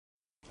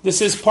This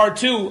is part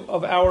 2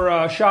 of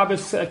our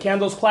Shabbos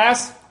candles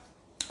class.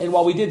 And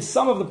while we did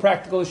some of the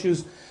practical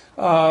issues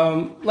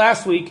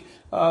last week,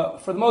 for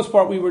the most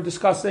part we were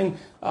discussing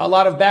a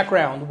lot of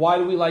background. Why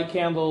do we light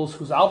candles?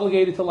 Who's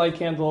obligated to light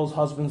candles?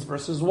 Husbands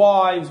versus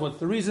wives? What's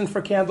the reason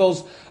for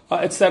candles?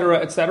 Etc.,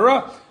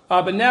 etc.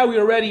 But now we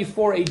are ready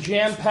for a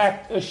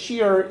jam-packed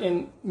shiur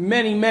in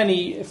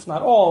many, if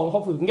not all,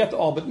 hopefully we can get to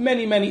all, but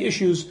many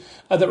issues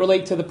that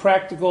relate to the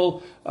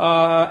practical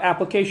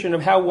application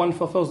of how one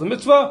fulfills the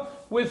mitzvah,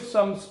 with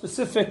some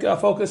specific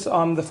focus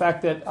on the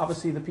fact that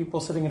obviously the people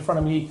sitting in front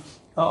of me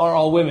are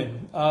all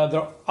women.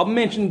 I'll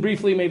mention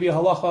briefly maybe a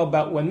halacha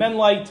about when men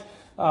light,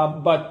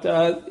 but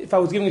if I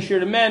was giving a shiur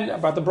to men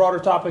about the broader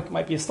topic, it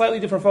might be a slightly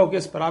different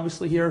focus, but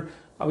obviously here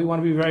we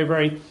want to be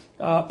very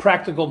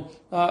practical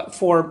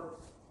for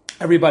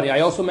everybody. I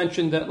also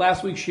mentioned that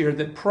last week's shiur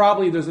that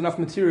probably there's enough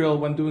material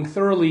when doing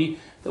thoroughly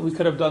that we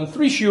could have done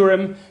 3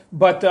 shiurim,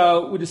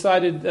 but we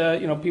decided,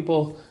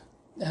 people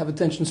have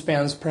attention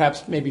spans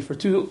perhaps maybe for a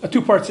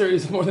 2-part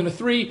series more than a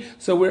 3.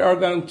 So we are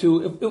going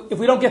to, if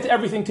we don't get to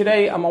everything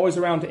today, I'm always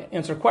around to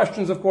answer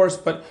questions, of course,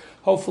 but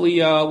hopefully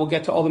we'll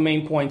get to all the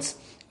main points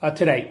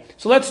today.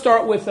 So let's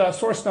start with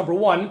source number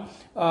 1.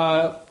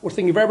 We're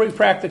thinking very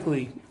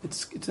practically.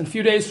 It's in a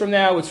few days from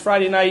now. It's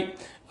Friday night,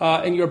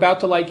 and you're about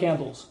to light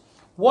candles.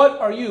 What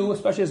are you,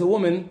 especially as a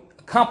woman,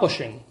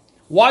 accomplishing?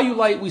 Why you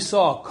light, we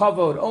saw,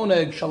 kavod,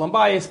 oneg, shalom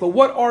bayis, but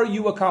what are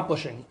you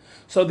accomplishing?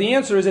 So the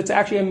answer is it's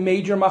actually a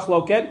major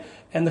machloket,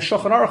 and the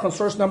Shulchan Aruch on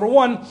source number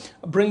 1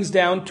 brings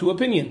down 2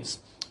 opinions.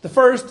 The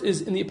first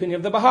is in the opinion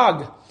of the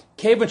Bahag.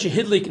 Kevan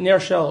shehidlik ner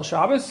shel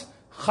Shabbos,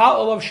 chal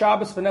olav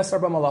Shabbos v'nesar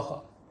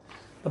b'malacha.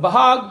 The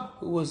Bahag,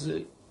 who was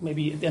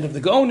maybe at the end of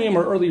the Gaonim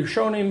or earlier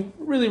Shonim,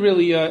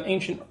 really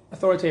ancient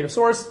authoritative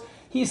source,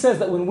 he says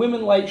that when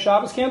women light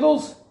Shabbos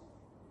candles,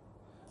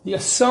 the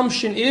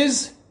assumption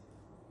is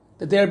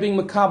that they're being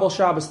makabel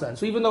Shabbos then.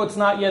 So even though it's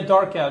not yet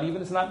dark out, even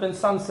if it's not been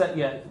sunset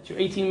yet, it's your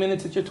 18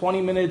 minutes, it's your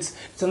 20 minutes,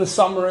 it's in the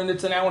summer and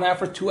it's an hour and a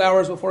half or 2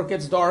 hours before it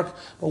gets dark.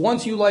 But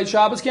once you light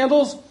Shabbos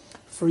candles,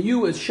 for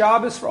you it's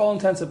Shabbos for all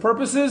intents and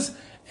purposes,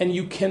 and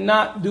you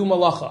cannot do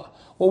malacha.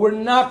 What we're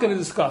not going to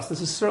discuss,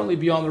 this is certainly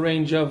beyond the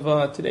range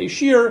of today's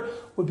shiur,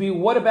 would be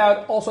what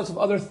about all sorts of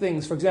other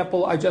things. For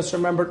example, I just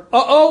remembered,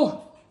 I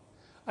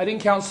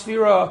didn't count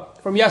Sfira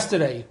from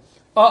yesterday.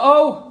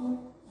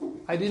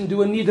 I didn't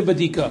do a nida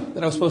badika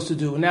that I was supposed to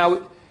do.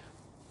 Now,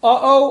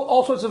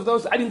 all sorts of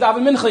those. I didn't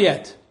daven mincha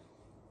yet.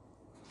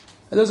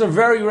 And those are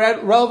very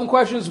relevant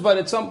questions, but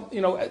it's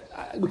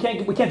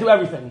we can't do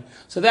everything.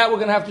 So that we're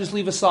going to have to just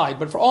leave aside.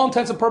 But for all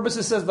intents and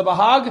purposes, says the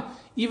Bahag,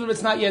 even if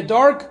it's not yet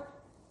dark,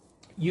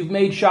 you've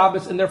made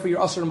Shabbos and therefore you're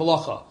asur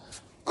malacha.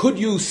 Could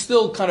you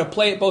still kind of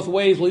play it both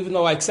ways? Well, even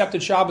though I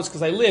accepted Shabbos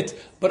because I lit,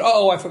 but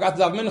I forgot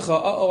to daven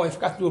mincha. I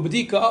forgot to do a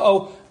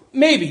badika.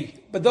 Maybe.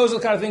 But those are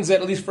the kind of things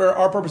that, at least for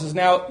our purposes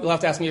now, you'll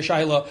have to ask me a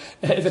shayla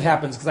if it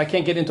happens, because I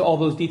can't get into all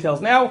those details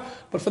now.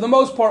 But for the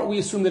most part, we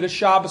assume that it's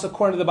Shabbos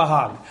according to the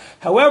Bahag.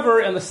 However,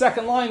 in the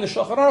second line, the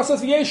Shulchan Aruch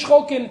says, Yesh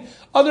cholkin.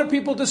 Other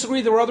people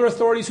disagreed. There were other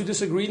authorities who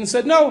disagreed and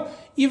said, no,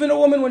 even a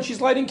woman, when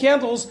she's lighting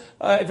candles,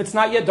 if it's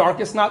not yet dark,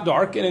 it's not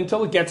dark. And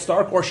until it gets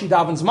dark, or she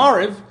davens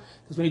Mariv,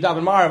 because when you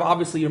daven Mariv,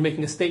 obviously you're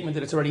making a statement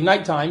that it's already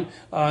nighttime,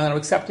 and I'm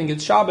accepting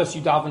it's Shabbos,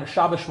 you daven a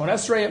Shabbos Shmon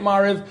Esrei at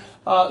Mariv.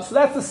 So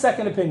that's the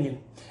second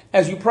opinion.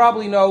 As you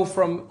probably know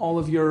from all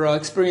of your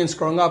experience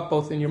growing up,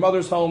 both in your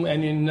mother's home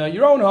and in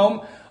your own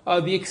home,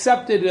 the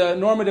accepted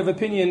normative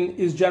opinion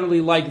is generally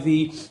like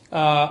the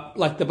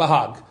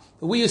Bahag.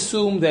 We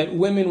assume that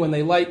women, when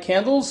they light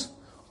candles,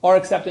 are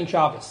accepting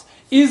Shabbos.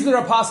 Is there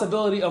a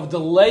possibility of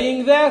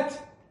delaying that?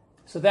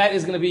 So that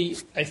is going to be,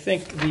 I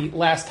think, the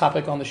last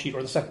topic on the sheet,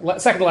 or the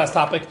second to last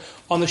topic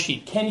on the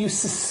sheet. Can you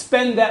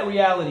suspend that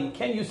reality?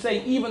 Can you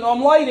say, even though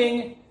I'm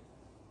lighting,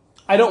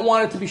 I don't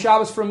want it to be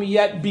Shabbos for me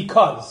yet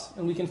because,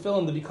 and we can fill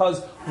in the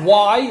because.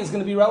 Why is going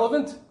to be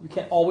relevant. You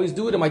can't always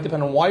do it. It might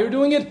depend on why you're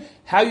doing it,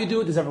 how you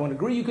do it. Does everyone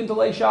agree you can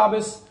delay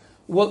Shabbos?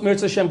 We'll,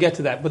 Mirza Hashem, get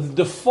to that. But the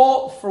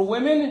default for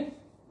women,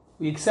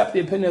 we accept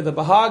the opinion of the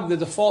Bahag. The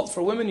default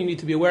for women, you need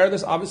to be aware of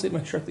this. Obviously,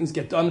 make sure things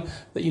get done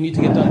that you need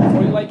to get done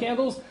before you light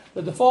candles.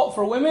 The default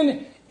for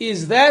women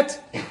is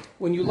that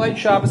when you light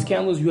Shabbos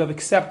candles, you have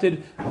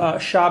accepted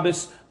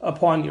Shabbos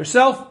upon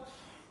yourself.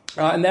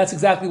 And that's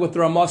exactly what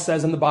the Ramah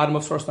says in the bottom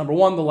of source number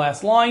 1, the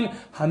last line.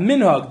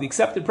 Haminhag, the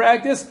accepted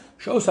practice,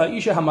 shos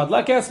ha'isha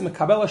hamadlekes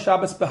mekabela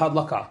Shabbos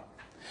behadlaka.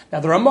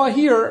 Now the Ramah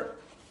here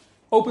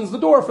opens the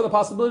door for the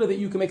possibility that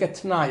you can make a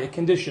tanai, a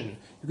condition.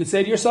 You could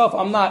say to yourself,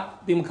 I'm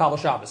not being mekabel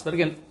Shabbos. But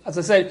again, as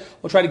I said,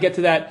 we'll try to get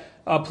to that,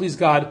 please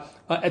God,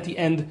 at the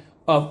end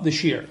of the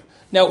shiur.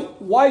 Now,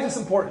 why is this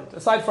important?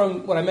 Aside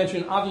from what I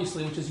mentioned,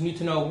 obviously, which is you need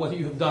to know what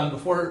you have done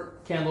before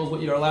candles,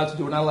 what you're allowed to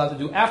do or not allowed to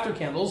do after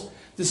candles.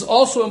 This is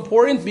also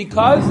important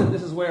because, and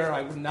this is where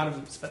I would not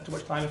have spent too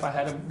much time if I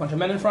had a bunch of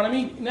men in front of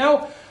me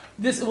now,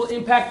 this will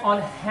impact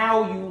on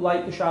how you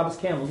light the Shabbos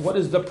candles. What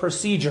is the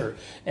procedure?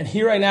 And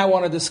here I now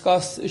want to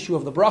discuss the issue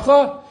of the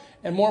bracha,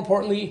 and more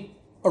importantly,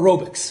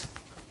 aerobics.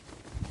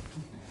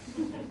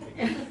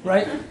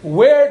 Right?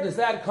 Where does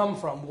that come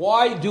from?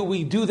 Why do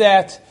we do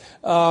that?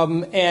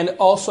 And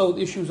also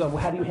the issues of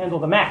how do you handle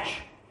the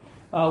match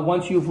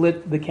once you've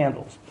lit the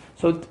candles.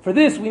 So for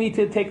this, we need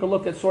to take a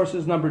look at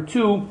sources number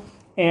 2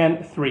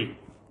 and 3.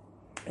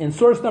 In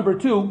source number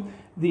 2,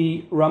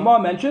 the Ramah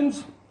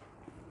mentions,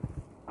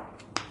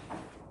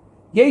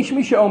 Yesh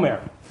Misha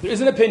Omer. There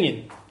is an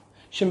opinion.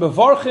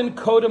 Shembevarchin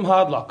kodem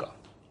hadlaka.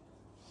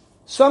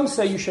 Some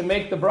say you should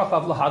make the bracha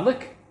of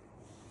lahadlik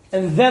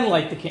and then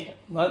light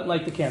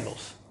the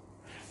candles.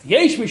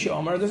 Yesh Misha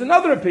Omer. There's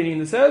another opinion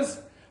that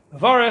says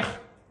Mevarech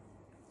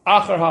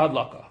achar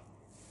hadlaka,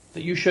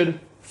 that you should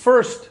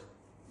first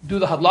do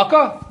the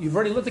hadlaka. You've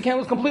already lit the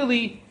candles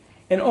completely,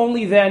 and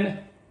only then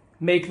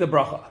make the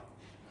bracha.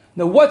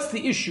 Now, what's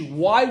the issue?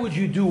 Why would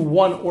you do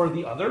one or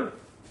the other?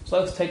 So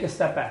let's take a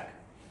step back.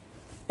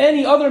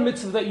 Any other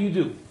mitzvah that you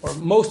do, or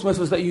most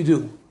mitzvahs that you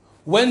do,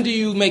 when do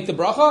you make the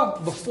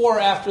bracha? Before or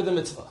after the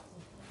mitzvah?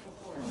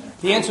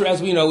 The answer,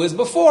 as we know, is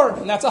before,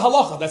 and that's a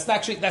halacha.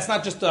 That's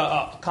not just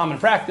a common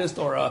practice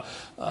or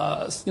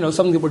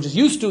something that we're just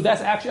used to.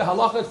 That's actually a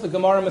halacha. It's the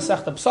Gemara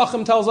Masechta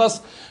Pesachim tells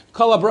us,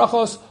 kol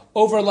brachos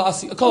over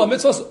la'asiyas, kol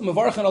mitzvos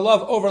mevarchin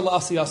alav over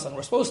la'asiyasan.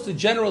 We're supposed to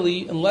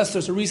generally, unless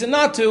there's a reason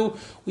not to,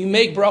 we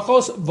make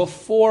brachos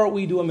before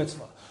we do a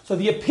mitzvah. So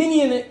the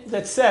opinion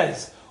that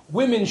says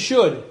women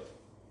should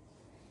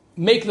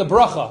make the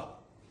bracha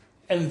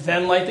and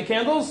then light the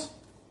candles,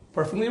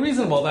 perfectly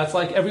reasonable. That's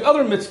like every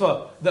other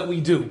mitzvah that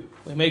we do.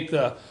 We make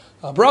the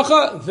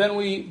bracha, then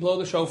we blow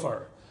the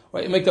shofar.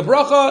 Right? We make the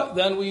bracha,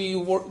 then we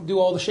do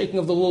all the shaking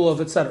of the lulav,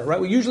 etc. Right?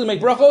 We usually make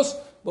brachos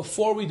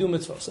before we do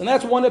mitzvahs. And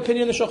that's one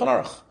opinion in the Shulchan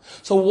Aruch.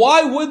 So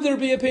why would there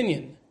be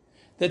opinion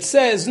that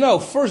says, no,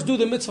 first do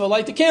the mitzvah,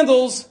 light the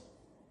candles,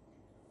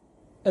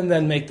 and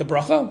then make the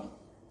bracha?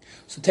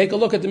 So take a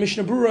look at the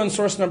Mishnah Berurah in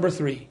source number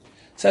 3.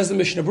 Says the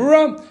Mishnah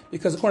Berurah,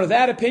 because according to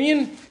that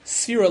opinion,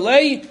 Sfira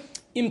lei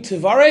im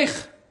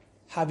tivarech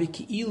havi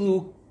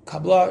ki'ilu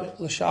kabla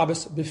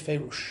l'shabbos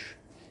b'feirush.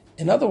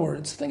 In other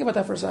words, think about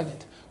that for a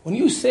second. When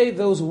you say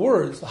those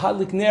words, the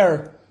hadlik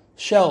ner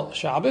shel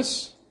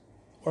Shabbos,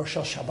 or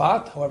shel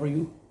Shabbat, however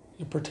your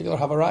particular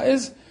havara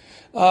is,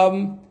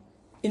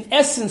 in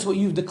essence, what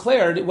you've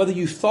declared, whether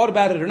you thought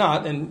about it or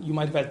not, and you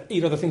might have had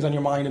 8 other things on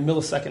your mind a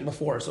millisecond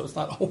before, so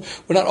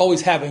we're not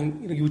always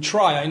having, you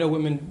try, I know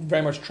women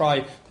very much try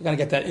to kind of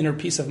get that inner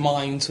peace of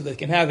mind so they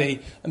can have a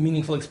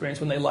meaningful experience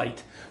when they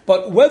light.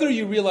 But whether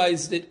you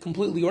realized it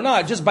completely or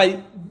not, just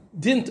by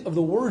dint of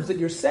the words that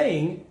you're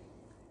saying,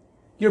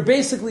 you're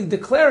basically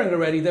declaring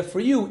already that for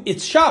you,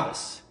 it's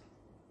Shabbos.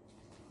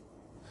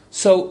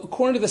 So,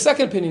 according to the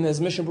second opinion, as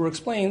Mishnah Berurah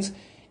explains,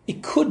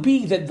 it could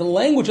be that the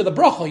language of the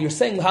bracha, you're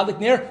saying,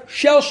 L'hadlik ner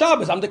shel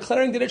Shabbos, I'm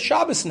declaring that it's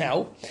Shabbos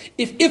now.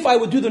 If I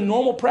would do the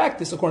normal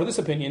practice, according to this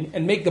opinion,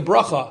 and make the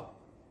bracha,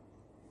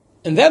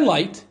 and then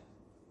light,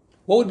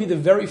 what would be the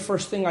very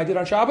first thing I did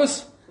on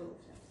Shabbos?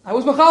 I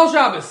was Machal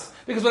Shabbos.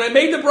 Because when I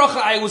made the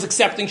bracha, I was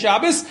accepting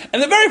Shabbos,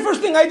 and the very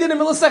first thing I did a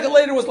millisecond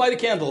later was light a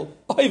candle.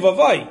 Oy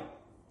vavai.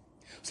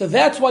 So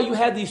that's why you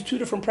had these 2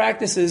 different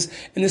practices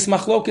and this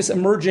machlokes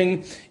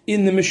emerging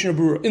in the Mishnah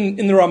Berurah,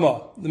 in the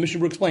Ramah. The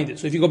Mishnah Berurah explained it.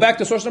 So if you go back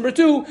to source number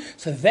 2,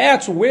 so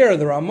that's where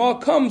the Ramah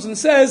comes and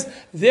says,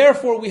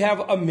 therefore we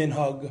have a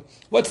minhag.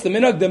 What's the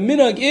minhag? The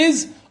minhag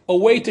is a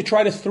way to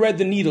try to thread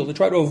the needle, to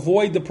try to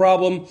avoid the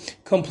problem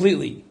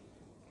completely.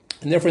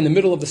 And therefore in the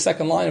middle of the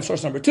second line of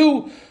source number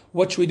 2,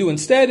 what should we do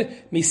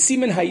instead?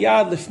 Misimin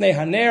hayad lifnei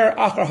haner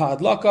achar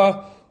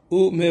ha'adlaka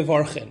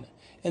u'mevarchin.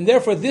 And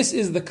therefore, this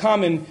is the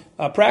common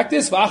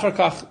practice.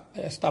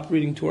 I stopped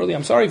reading too early.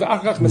 I'm sorry.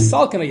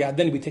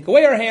 Then we take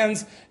away our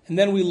hands, and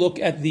then we look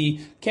at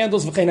the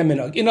candles.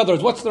 In other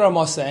words, what's the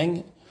Ramah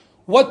saying?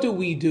 What do?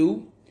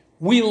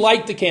 We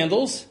light the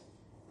candles,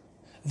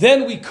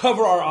 then we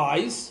cover our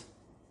eyes.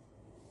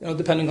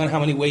 Depending on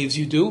how many waves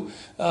you do,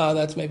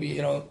 that's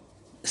maybe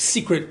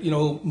secret,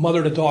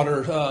 mother to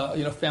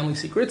daughter, family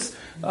secrets.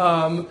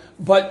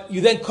 But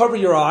you then cover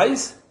your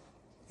eyes.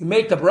 You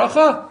make the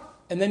bracha.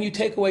 And then you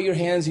take away your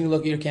hands and you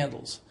look at your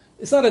candles.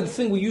 It's not a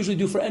thing we usually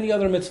do for any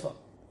other mitzvah.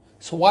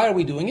 So why are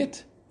we doing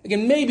it?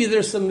 Again, maybe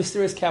there's some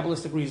mysterious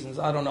Kabbalistic reasons,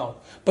 I don't know.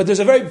 But there's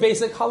a very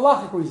basic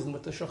halachic reason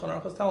what the Shulchan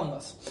Aruch is telling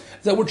us.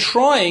 Is that we're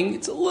trying,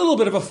 it's a little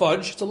bit of a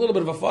fudge,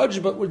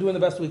 but we're doing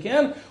the best we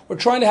can. We're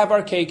trying to have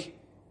our cake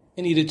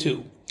and eat it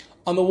too.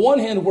 On the one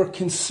hand, we're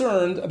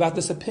concerned about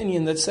this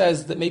opinion that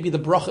says that maybe the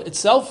bracha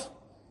itself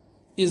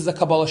is the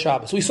Kabbalah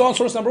Shabbos. We saw in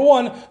source number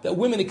 1 that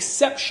women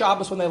accept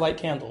Shabbos when they light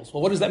candles.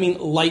 Well, what does that mean,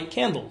 light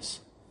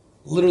candles?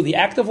 Literally the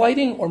act of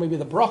lighting, or maybe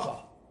the bracha?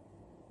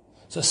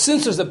 So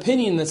since there's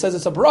opinion that says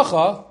it's a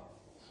bracha,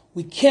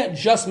 we can't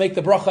just make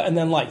the bracha and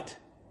then light.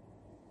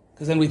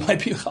 Because then we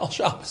might be Chal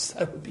Shabbos.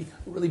 That would be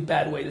a really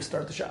bad way to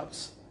start the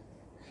Shabbos.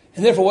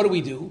 And therefore, what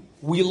do?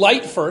 We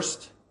light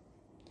first.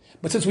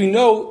 But since we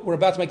know we're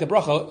about to make the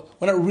bracha,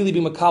 we're not really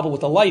being makabel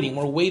with the lighting.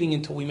 We're waiting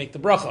until we make the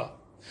bracha.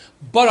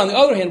 But on the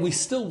other hand, we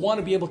still want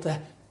to be able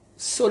to,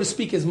 so to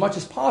speak, as much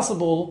as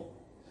possible,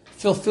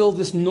 fulfill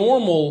this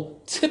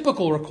normal,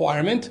 typical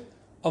requirement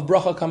of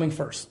bracha coming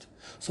first.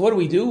 So what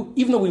do?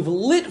 Even though we've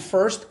lit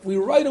first, we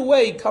right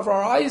away cover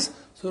our eyes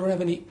so we don't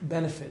have any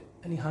benefit,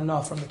 any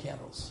hana from the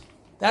candles.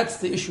 That's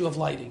the issue of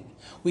lighting.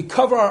 We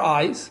cover our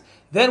eyes,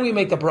 then we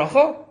make the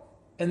bracha,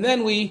 and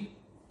then we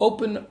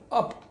open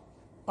up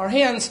our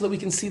hands so that we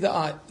can see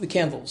the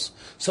candles.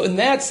 So in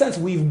that sense,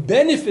 we've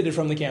benefited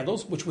from the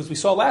candles, which was we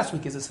saw last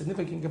week is a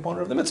significant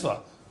component of the mitzvah.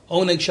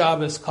 Oneg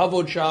Shabbos,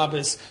 Kavod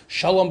Shabbos,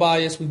 Shalom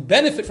Bayis. We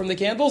benefit from the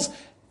candles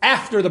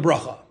after the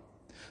bracha.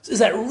 So is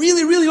that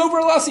really, really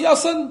over Lasi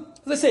Yasan?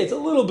 As I say, it's a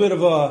little bit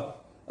of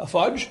a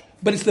fudge,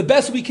 but it's the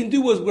best we can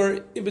do.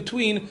 We're in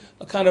between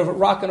a kind of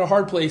rock and a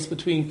hard place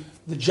between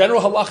the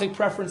general halachic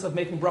preference of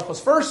making brachas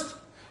first,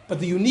 but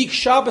the unique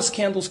Shabbos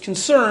candles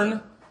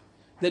concern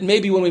that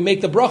maybe when we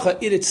make the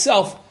bracha, it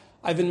itself,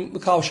 I've been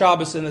Makal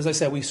Shabbos, and as I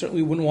said, we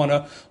certainly wouldn't want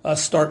to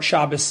start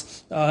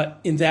Shabbos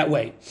in that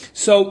way.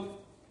 So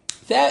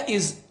that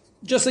is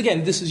just,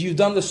 again, you've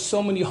done this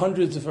so many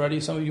hundreds of already,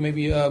 some of you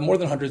maybe more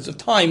than hundreds of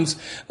times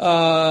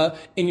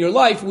in your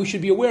life. We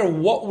should be aware of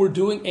what we're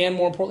doing, and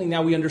more importantly,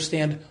 now we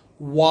understand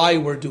why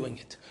we're doing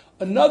it.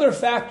 Another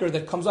factor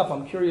that comes up,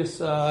 I'm curious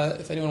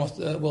if anyone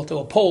will do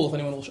a poll, if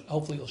anyone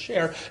hopefully will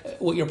share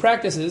what your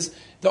practice is.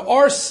 There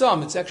are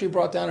some, it's actually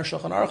brought down in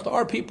Shulchan Aruch, there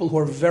are people who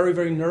are very,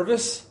 very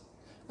nervous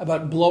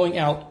about blowing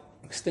out,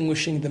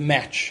 extinguishing the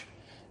match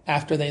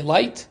after they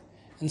light.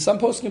 And some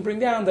posts can bring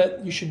down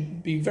that you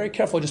should be very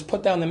careful, just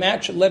put down the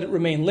match and let it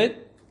remain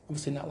lit.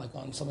 Obviously not like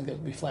on something that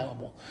would be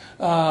flammable.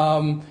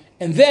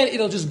 And then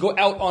it'll just go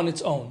out on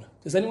its own.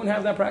 Does anyone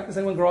have that practice?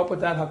 Anyone grow up with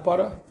that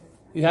hakpada?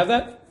 You have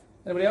that?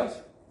 Anybody else?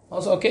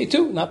 Also okay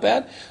too, not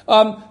bad.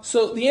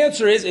 So the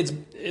answer is,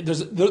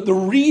 the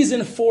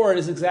reason for it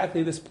is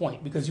exactly this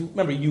point, because you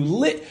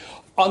lit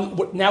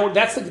on now.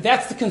 That's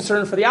the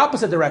concern for the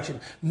opposite direction.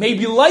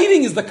 Maybe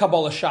lighting is the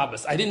Kabbalah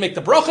Shabbos. I didn't make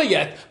the bracha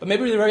yet, but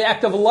maybe the very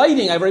act of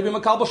lighting, I've already been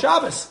Makabal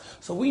Shabbos.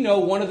 So we know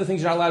one of the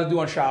things you're not allowed to do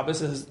on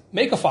Shabbos is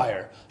make a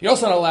fire. You're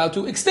also not allowed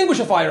to extinguish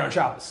a fire on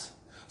Shabbos.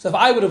 So if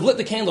I would have lit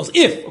the candles,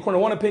 according to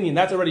one opinion,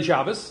 that's already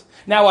Shabbos.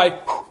 Now I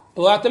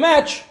blow out the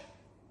match.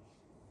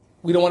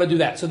 We don't want to do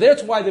that. So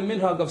that's why the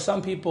minhag of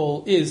some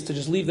people is to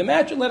just leave the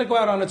match and let it go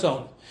out on its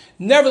own.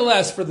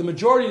 Nevertheless, for the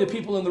majority of the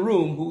people in the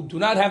room who do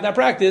not have that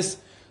practice,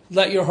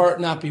 let your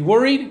heart not be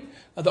worried.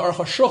 The Aruch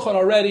HaShulchan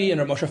already,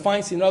 and Moshe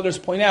Feinstein and others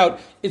point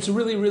out, it's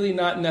really, really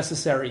not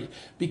necessary.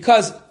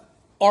 Because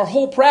our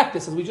whole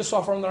practice, as we just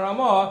saw from the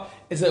Ramah,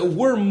 is that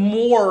we're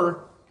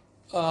more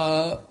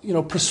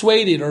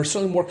persuaded, or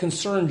certainly more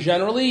concerned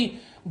generally,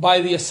 by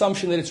the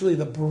assumption that it's really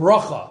the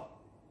bracha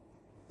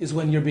is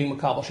when you're being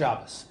Makabal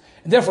Shabbos.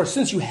 And therefore,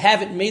 since you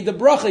haven't made the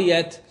bracha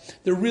yet,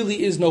 there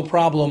really is no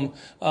problem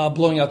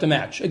blowing out the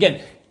match.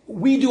 Again,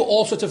 we do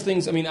all sorts of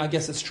things. I mean, I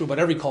guess it's true about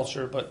every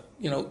culture, but,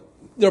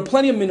 there are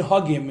plenty of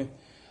minhagim.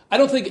 I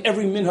don't think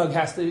every minhag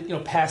has to,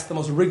 pass the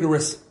most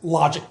rigorous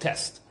logic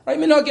test. Right?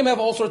 Minhagim have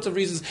all sorts of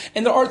reasons.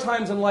 And there are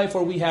times in life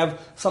where we have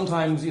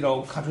sometimes,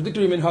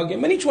 contradictory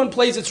minhagim, and each one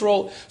plays its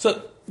role.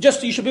 So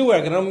just you should be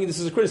aware, and I don't mean this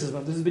is a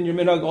criticism, this has been your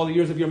minhag all the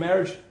years of your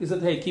marriage, is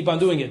that, hey, keep on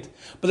doing it.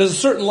 But there's a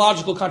certain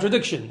logical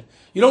contradiction.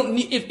 You don't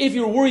need, if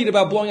you're worried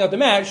about blowing out the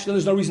match, then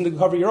there's no reason to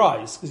cover your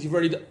eyes, because you've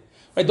already done,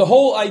 right? The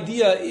whole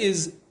idea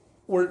is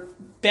we're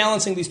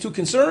balancing these two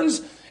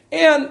concerns,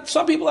 and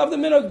some people have the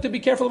minhag to be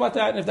careful about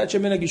that, and if that's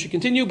your minhag, you should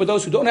continue. But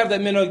those who don't have that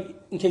minhag,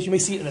 in case you may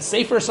see it in a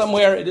sefer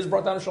somewhere, it is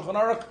brought down in Shulchan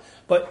Aruch,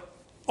 but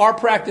our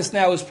practice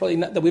now is probably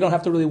not, that we don't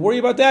have to really worry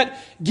about that,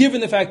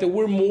 given the fact that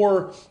we're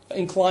more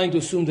inclined to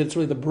assume that it's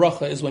really the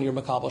bracha is when you're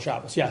Makabal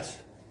Shabbos. Yes?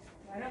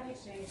 Why don't we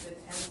change the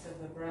tense of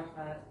the bracha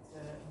to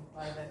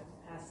imply that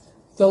past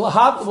tense? The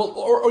lahab,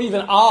 or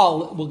even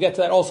al, we'll get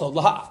to that also.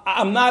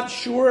 I'm not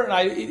sure,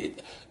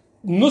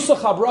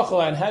 nusach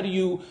habracha, and how do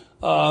you,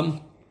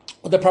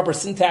 the proper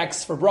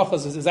syntax for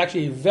brachas is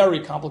actually a very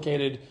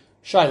complicated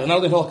shaila. Not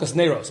only Hilchos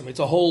Neiros, it's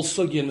a whole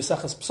sugya in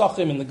Maseches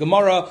Pesachim in the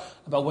Gemara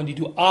about when you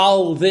do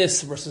al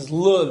this versus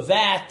l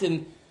that,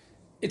 and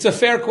it's a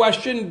fair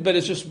question, but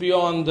it's just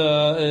beyond.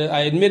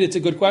 I admit it's a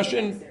good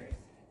question,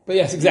 but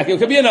yes, exactly, it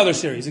could be another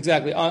series,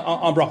 exactly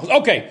on brachas.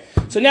 Okay,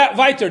 so now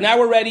weiter. Now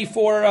we're ready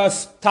for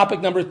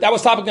topic number. That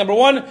was topic number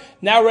 1.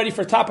 Now we're ready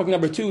for topic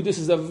number 2. This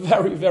is a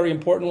very, very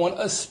important one,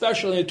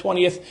 especially in the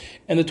 20th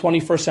and the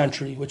 21st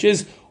century, which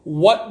is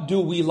what do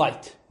we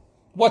light?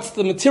 What's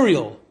the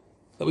material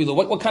that we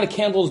light? What kind of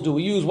candles do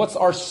we use? What's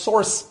our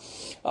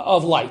source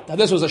of light? Now,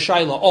 this was a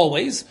shaila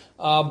always,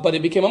 but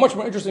it became a much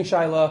more interesting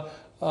shaila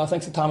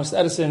thanks to Thomas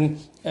Edison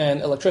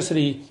and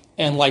electricity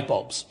and light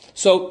bulbs.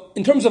 So,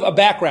 in terms of a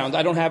background,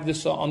 I don't have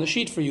this on the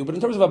sheet for you, but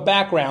in terms of a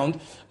background,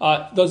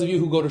 those of you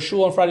who go to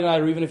shul on Friday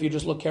night, or even if you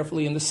just look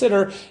carefully in the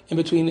siddur, in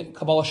between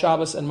Kabbalah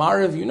Shabbos and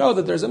Mariv, you know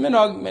that there's a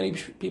minhag. Many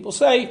people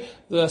say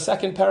the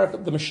second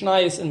parak, the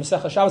Mishnayos in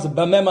Masechah Shabbos,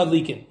 Bameh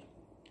Madlikin.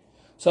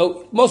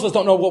 So most of us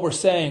don't know what we're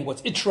saying.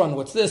 What's Itron?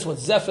 What's this?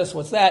 What's Zephys?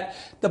 What's that?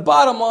 The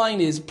bottom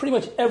line is pretty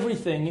much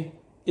everything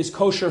is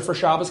kosher for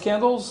Shabbos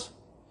candles,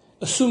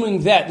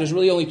 assuming that there's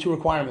really only 2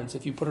 requirements.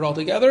 If you put it all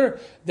together,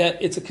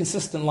 that it's a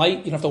consistent light.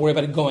 You don't have to worry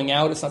about it going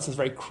out. It's not this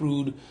very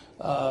crude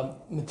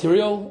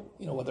material,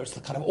 whether it's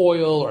the kind of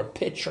oil or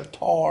pitch or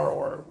tar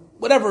or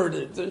whatever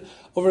it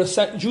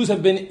is. Jews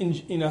have been,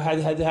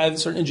 had to have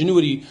certain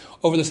ingenuity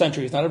over the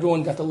centuries. Not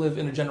everyone got to live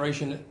in a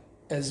generation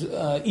as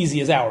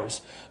easy as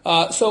ours.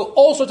 So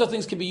all sorts of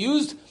things can be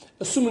used,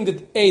 assuming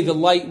that A, the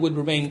light would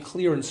remain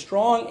clear and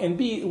strong, and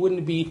B, it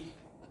wouldn't be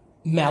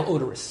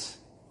malodorous.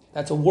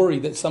 That's a worry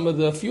that some of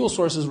the fuel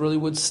sources really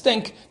would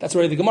stink. That's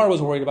why the Gemara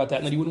was worried about that,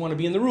 and that you wouldn't want to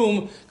be in the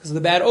room because of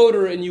the bad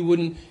odor, and you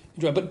wouldn't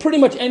enjoy it. But pretty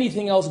much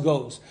anything else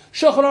goes.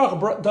 Shulchan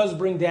Aruch does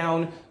bring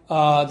down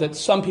that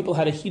some people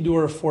had a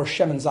hidur for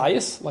Shemen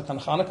Zayis, like on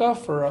Hanukkah,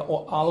 for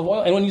olive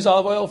oil. Anyone use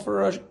olive oil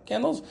for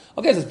candles?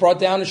 Okay, so it's brought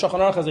down in Shulchan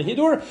Aruch as a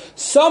hidur.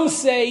 Some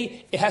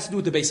say it has to do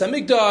with the Beis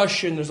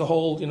HaMikdash, and there's a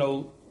whole,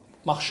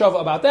 machshava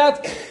about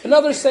that. And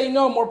others say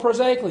no, more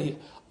prosaically.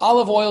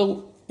 Olive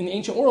oil in the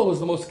ancient world was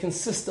the most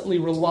consistently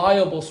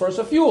reliable source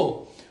of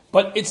fuel.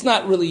 But it's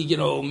not really,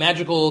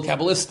 magical,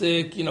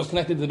 Kabbalistic,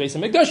 connected to the Beis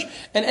HaMikdash.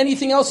 And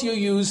anything else you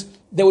use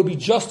that would be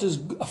just as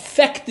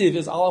effective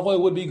as olive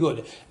oil would be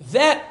good.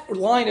 That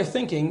line of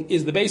thinking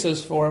is the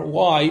basis for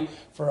why,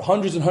 for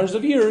hundreds and hundreds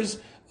of years,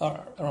 I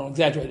don't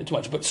exaggerate it too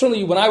much, but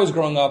certainly when I was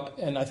growing up,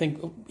 and I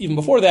think even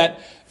before that,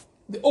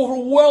 the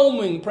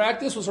overwhelming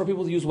practice was for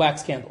people to use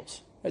wax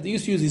candles. Right? They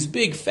used to use these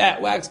big,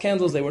 fat wax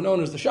candles. They were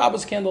known as the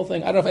Shabbos candle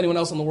thing. I don't know if anyone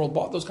else in the world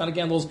bought those kind of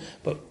candles,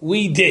 but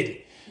we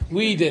did.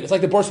 We did. It's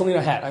like the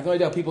Borsalino hat. I have no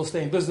idea how people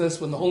stay in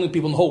business when the only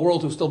people in the whole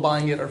world who are still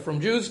buying it are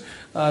from Jews.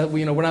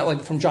 We're not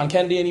like from John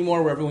Kennedy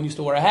anymore, where everyone used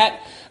to wear a hat.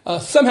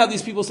 Somehow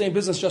these people stay in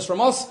business just from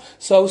us.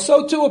 So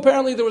too,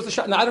 apparently there was the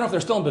shot. Now, I don't know if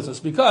they're still in business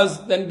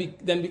because then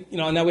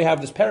now we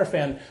have this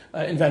paraffin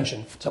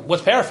invention. So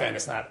what's paraffin?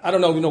 It's not. I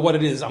don't know, what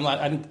it is.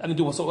 I didn't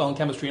do so well in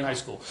chemistry in high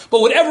school.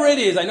 But whatever it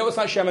is, I know it's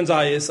not Shemen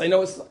Zayis. I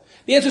know it's,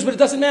 the answer is, but it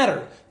doesn't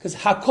matter. Because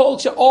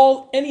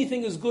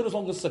anything is good as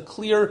long as it's a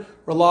clear,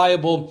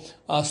 reliable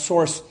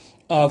source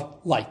of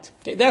light.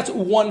 Okay, that's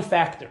one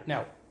factor.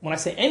 Now, when I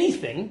say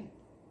anything,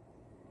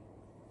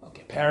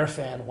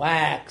 paraffin,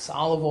 wax,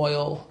 olive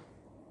oil,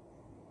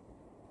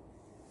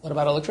 what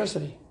about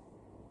electricity?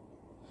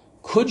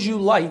 Could you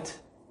light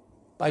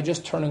by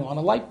just turning on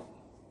a light?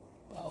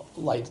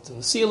 Light in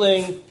the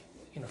ceiling,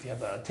 if you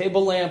have a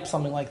table lamp,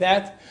 something like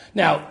that.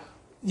 Now,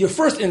 your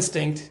first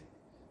instinct,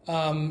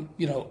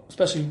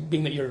 especially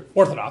being that you're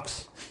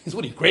Orthodox, is,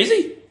 what are you,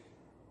 crazy?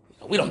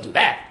 We don't do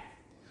that.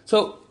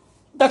 So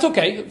that's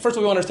okay. First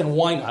of all, we understand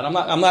why not.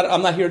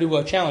 I'm not here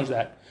to challenge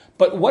that.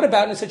 But what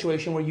about in a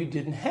situation where you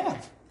didn't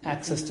have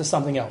access to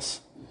something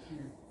else?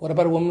 What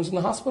about a woman who's in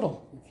the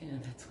hospital? Yeah,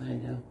 that's what I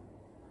know.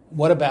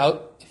 What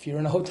about if you're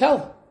in a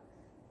hotel?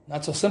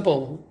 Not so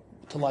simple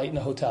to light in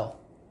a hotel.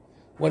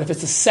 What if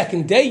it's the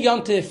second day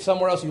Yontif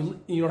somewhere else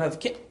you don't have?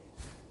 There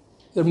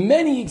are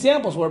many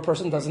examples where a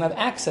person doesn't have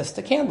access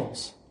to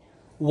candles.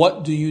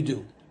 What do you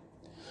do?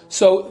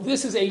 So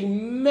this is a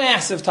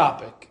massive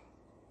topic.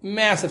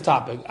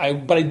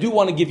 But I do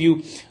want to give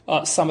you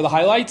some of the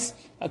highlights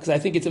because I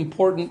think it's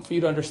important for you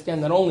to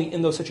understand not only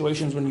in those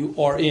situations when you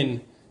are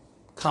in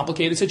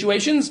complicated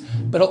situations,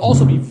 but it'll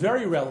also be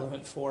very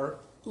relevant for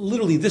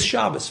literally this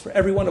Shabbos, for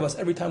every one of us,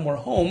 every time we're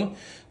home,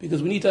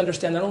 because we need to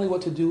understand not only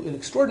what to do in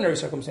extraordinary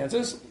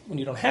circumstances, when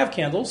you don't have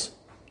candles,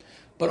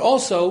 but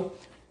also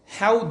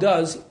how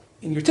does,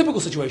 in your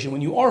typical situation,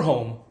 when you are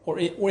home, or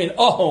in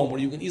a home where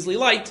you can easily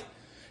light,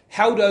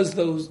 how does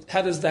those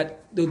candles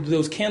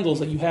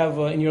that you have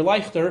in your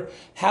lighter,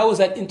 how is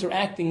that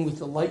interacting with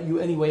the light you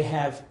anyway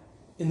have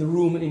in the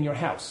room and in your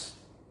house?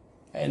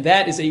 And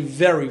that is a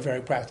very,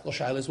 very practical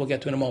shaila, as we'll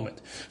get to in a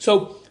moment.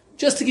 So,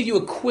 just to give you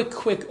a quick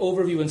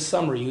overview and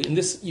summary, and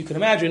this, you can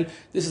imagine,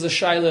 this is a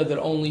shaila that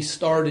only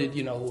started,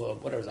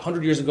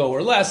 100 years ago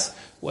or less,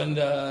 when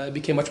it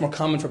became much more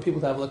common for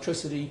people to have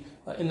electricity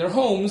in their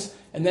homes,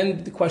 and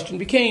then the question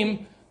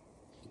became,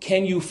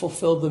 can you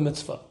fulfill the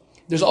mitzvah?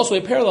 There's also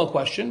a parallel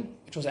question,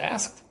 which was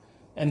asked,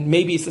 and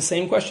maybe it's the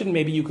same question,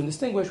 maybe you can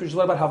distinguish, which is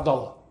what about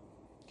Havdalah?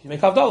 Can you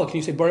make Havdalah? Can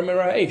you say Bar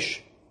Mirah Eish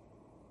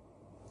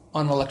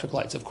on electric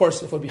lights? Of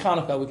course, if it would be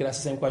Hanukkah, we could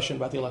ask the same question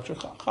about the electric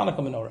Hanukkah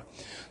menorah.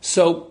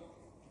 So,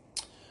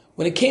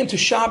 when it came to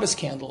Shabbos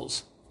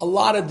candles, a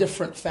lot of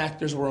different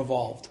factors were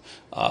involved.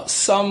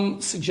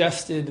 Some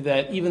suggested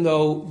that even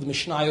though the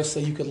Mishnayos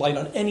say you could light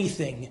on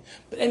anything,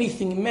 but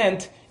anything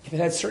meant if it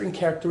had certain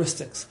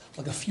characteristics,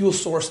 like a fuel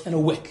source and a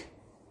wick.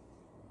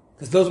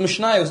 Because those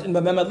Mishnayos in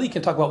Bameh Madli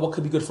can talk about what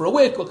could be good for a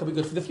wick, what could be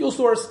good for the fuel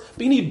source,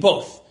 but you need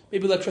both.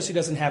 Maybe electricity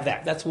doesn't have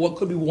that. That's what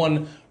could be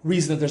one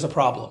reason that there's a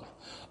problem.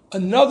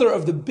 Another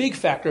of the big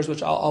factors,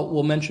 which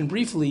we'll mention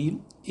briefly,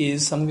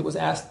 is something that was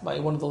asked by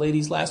one of the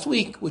ladies last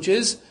week, which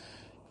is,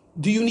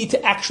 do you need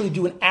to actually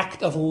do an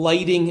act of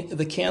lighting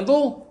the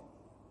candle?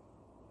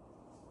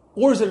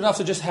 Or is it enough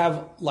to just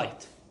have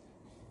light?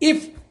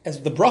 If,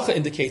 as the bracha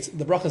indicates,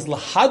 the bracha is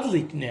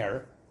lahadlik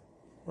ner,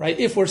 right?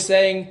 If we're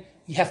saying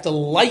you have to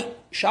light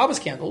Shabbos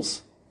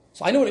candles,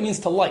 so I know what it means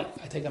to light.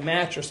 I take a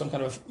match or some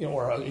kind of,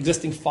 or an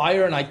existing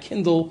fire and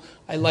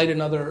I light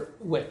another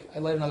wick, I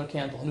light another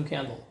candle, a new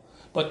candle.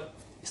 But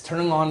is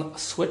turning on a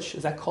switch,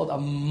 is that called a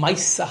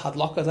maisa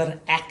hadlaka? Is that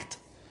an act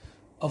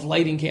of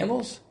lighting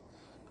candles?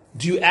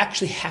 Do you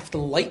actually have to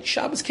light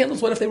Shabbos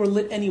candles? What if they were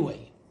lit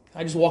anyway?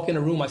 I just walk in a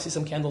room, I see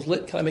some candles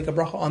lit, can I make a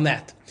bracha on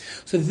that?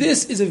 So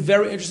this is a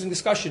very interesting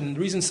discussion. The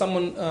reason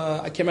someone,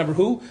 I can't remember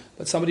who,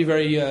 but somebody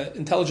very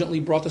intelligently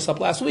brought this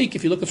up last week.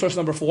 If you look at source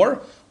number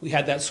 4, we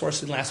had that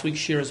source in last week's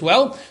shir as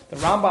well. The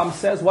Rambam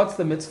says, what's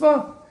the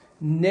mitzvah?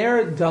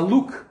 Ner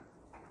daluk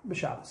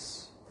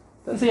b'Shabbos.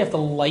 Doesn't say you have to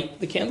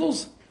light the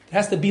candles. It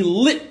has to be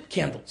lit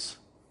candles.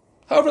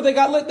 However they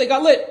got lit, they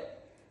got lit.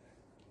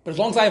 But as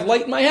long as I have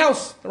light in my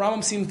house, the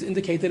Rambam seems to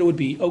indicate that it would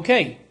be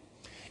okay.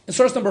 In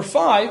source number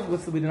 5,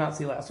 which we did not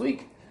see last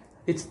week,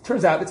 it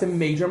turns out it's a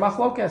major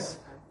machlokes.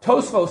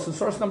 Tosfos, in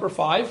source number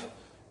 5,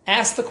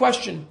 asked the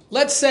question.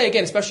 Let's say,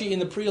 again, especially in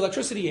the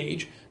pre-electricity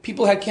age,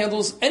 people had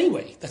candles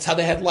anyway. That's how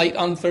they had light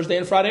on Thursday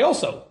and Friday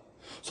also.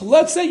 So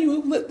let's say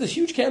you lit this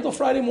huge candle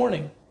Friday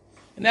morning.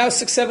 And now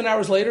 6-7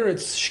 hours later,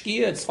 it's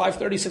Shkia, it's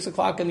 5:30, 6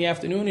 o'clock in the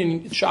afternoon,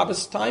 and it's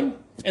Shabbos time,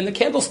 and the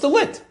candle's still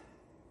lit.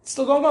 It's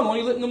still going on when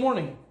you lit in the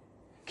morning.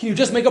 Can you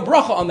just make a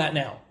bracha on that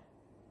now?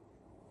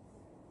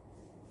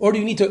 Or do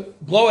you need to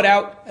blow it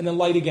out and then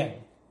light again?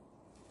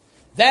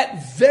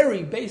 That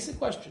very basic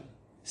question,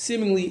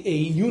 seemingly a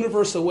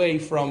universe away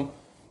from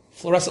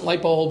fluorescent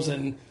light bulbs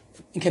and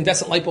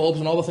incandescent light bulbs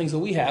and all the things that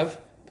we have,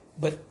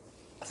 but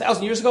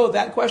 1,000 years ago,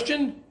 that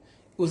question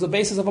was the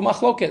basis of a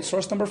machloket,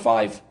 source number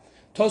 5.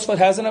 Tosfot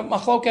has in a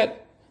machloket.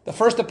 The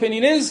first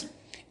opinion is,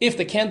 if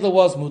the candle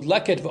was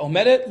mudleket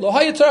v'omedet, lo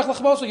haya tzarech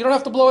lachboso, you don't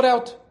have to blow it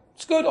out.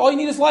 It's good, all you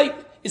need is light.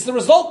 It's the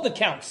result that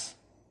counts.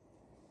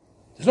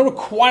 There's no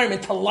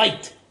requirement to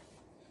light.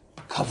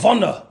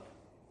 Kavana.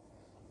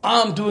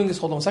 I'm doing this,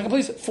 hold on a second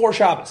please, for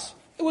Shabbos.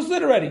 It was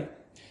lit already.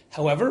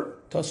 However,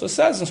 Tosfos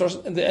says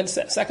in the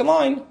second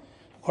line,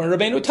 according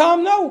to Rabbeinu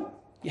Tam, no.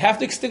 You have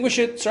to extinguish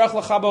it, tzarech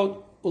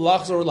lachabot,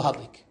 ulachzor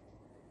lahadlik.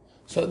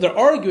 So they're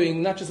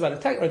arguing not just about a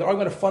text, they're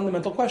arguing about a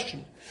fundamental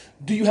question.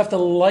 Do you have to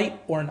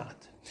light or not?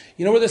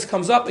 You know where this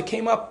comes up? It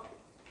came up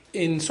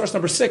in source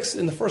number 6,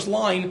 in the first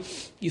line,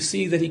 you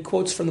see that he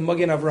quotes from the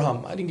Magen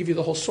Avraham. I didn't give you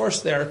the whole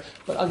source there,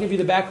 but I'll give you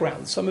the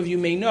background. Some of you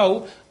may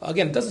know,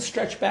 again, it doesn't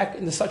stretch back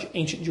into such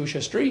ancient Jewish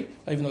history,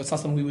 even though it's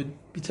not something we would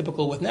be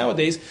typical with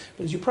nowadays,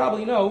 but as you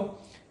probably know,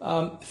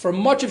 for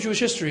much of Jewish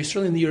history,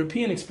 certainly in the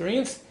European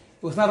experience,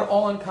 it was not at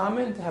all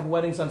uncommon to have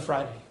weddings on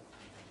Friday.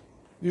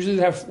 Usually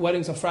they have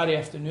weddings on Friday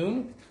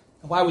afternoon.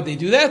 And why would they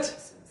do that?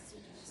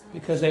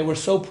 Because they were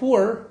so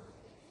poor,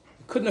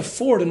 they couldn't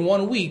afford in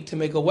 1 week to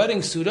make a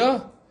wedding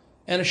Suda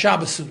and a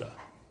Shabbos Suda.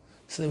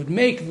 So they would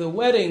make the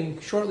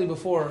wedding shortly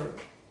before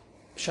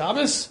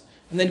Shabbos,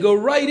 and then go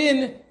right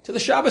in to the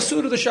Shabbos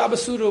Suda. The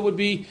Shabbos Suda would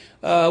be,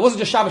 wasn't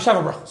just Shabbos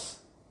brachos.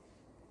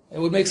 It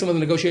would make some of the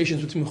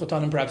negotiations between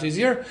Chotanim perhaps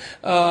easier.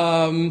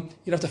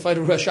 You'd have to fight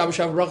over Shabbos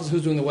brachos,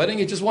 who's doing the wedding.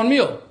 It's just one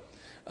meal.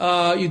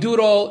 You do it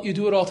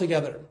all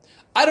together.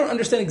 I don't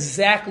understand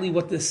exactly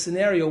what this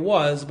scenario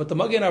was, but the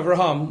Magen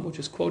Avraham, which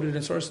is quoted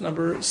in source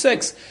number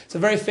 6, it's a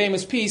very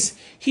famous piece.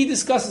 He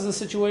discusses a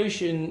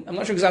situation, I'm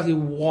not sure exactly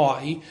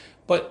why,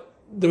 but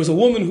there was a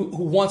woman who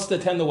wants to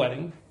attend the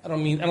wedding. I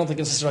don't think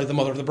it's necessarily the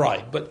mother of the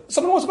bride, but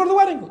someone wants to go to the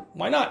wedding.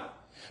 Why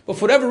not? But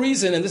for whatever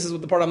reason, and this is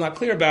the part I'm not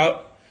clear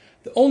about,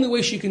 the only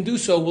way she can do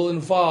so will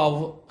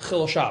involve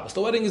Chil Shabbos. The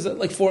wedding is at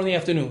like 4 in the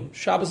afternoon.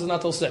 Shabbos is not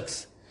till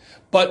 6.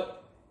 But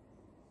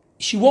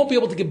she won't be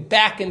able to get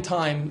back in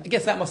time. I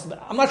guess that must have been,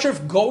 I'm not sure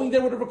if going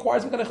there would have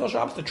required some kind of Chil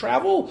Shabbos to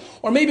travel,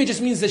 or maybe it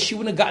just means that she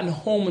wouldn't have gotten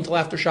home until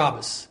after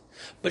Shabbos.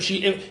 But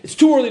it's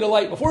too early to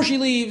light before she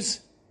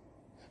leaves,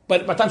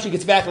 but by the time she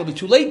gets back, it'll be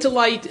too late to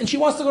light, and she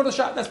wants to go to the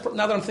Shabbos.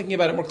 Now that I'm thinking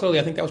about it more clearly,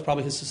 I think that was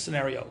probably his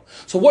scenario.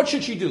 So what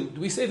should she do? Do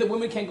we say that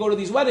women can't go to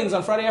these weddings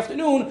on Friday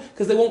afternoon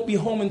because they won't be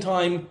home in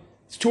time?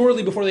 It's too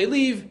early before they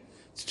leave.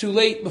 It's too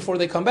late before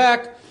they come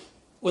back.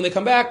 When they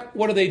come back,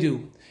 what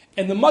do?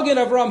 And the Magen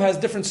Avraham has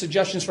different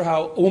suggestions for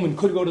how a woman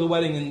could go to the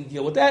wedding and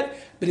deal with that.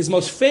 But his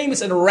most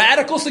famous and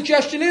radical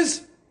suggestion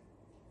is,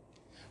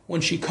 when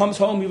she comes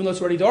home, even though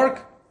it's already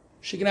dark,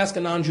 she can ask a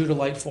non-Jew to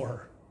light for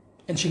her.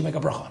 And she can make a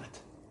bracha on it.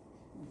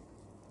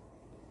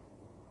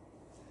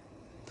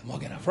 The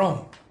Magen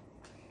Avraham.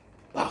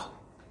 Wow.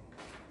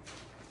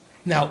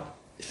 Now,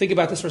 think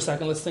about this for a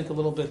second. Let's think a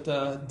little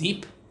bit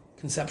deep,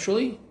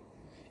 conceptually.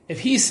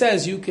 If he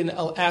says you can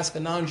ask a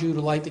non-Jew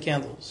to light the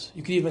candles,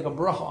 you can even make a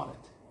bracha on it.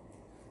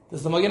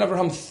 Does the Magen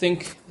Avraham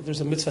think that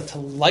there's a mitzvah to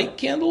light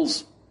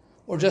candles,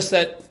 or just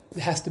that it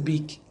has to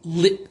be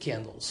lit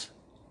candles?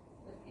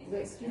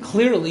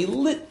 Clearly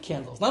lit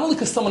candles. Not only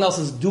because someone else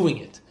is doing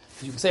it.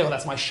 Because you can say,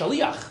 that's my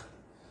shaliach.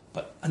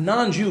 But a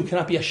non-Jew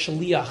cannot be a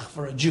shaliach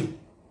for a Jew.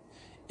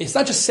 It's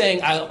not just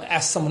saying, I'll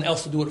ask someone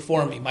else to do it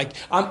for me.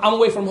 I'm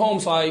away from home,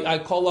 so I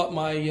call up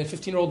my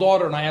 15-year-old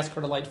daughter and I ask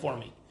her to light for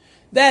me.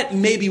 That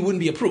maybe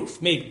wouldn't be a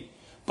proof, maybe.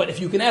 But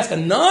if you can ask a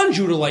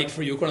non-Jew to light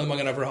for you, according to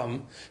the Magen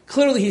Avraham,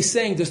 clearly he's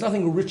saying there's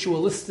nothing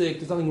ritualistic,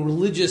 there's nothing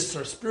religious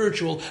or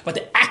spiritual, but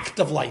the act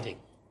of lighting.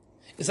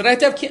 Is that I have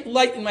to have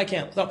light in my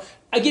candle. Now,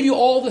 I give you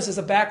all this as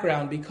a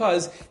background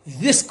because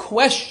this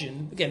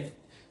question, again,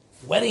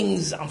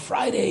 weddings on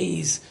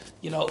Fridays,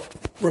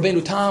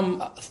 Rabbeinu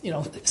Tam,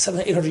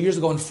 700, 800 years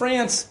ago in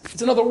France,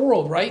 it's another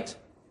world, right?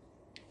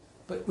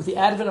 But with the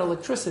advent of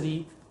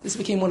electricity, this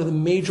became one of the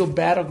major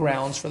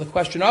battlegrounds for the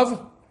question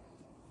of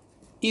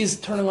is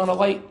turning on a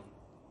light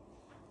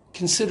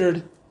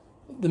considered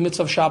the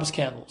mitzvah of Shabbos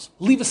candles?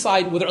 Leave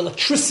aside whether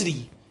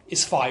electricity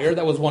is fire.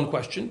 That was one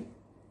question.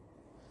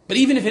 But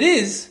even if it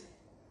is,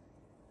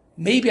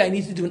 maybe I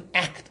need to do an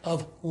act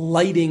of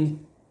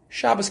lighting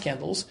Shabbos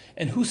candles.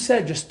 And who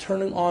said just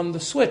turning on the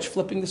switch,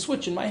 flipping the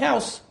switch in my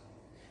house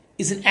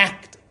is an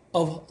act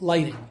of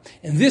lighting?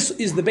 And this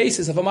is the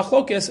basis of a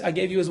machlokes I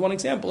gave you as one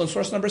example in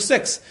source number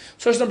 6.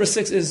 Source number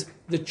 6 is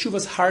the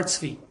Tshuvas Har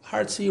Tzvi.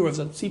 Har Tzvi was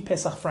a Tzvi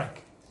Pesach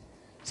Frank.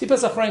 Tzvi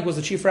Pesach Frank was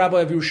the chief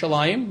rabbi of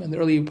Yerushalayim in the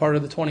early part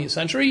of the 20th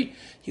century.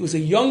 He was a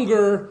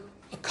younger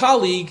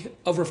colleague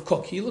of Rav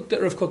Kook. He looked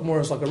at Rav Kook more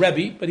as like a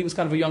Rebbe, but he was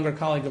kind of a younger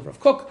colleague of Rav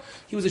Kook.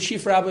 He was the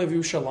chief rabbi of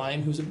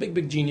Yerushalayim. He was a big,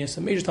 big genius,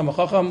 a major Talmid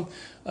Chacham.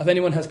 If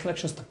anyone has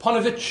connections to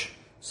Panovich,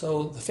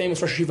 so the famous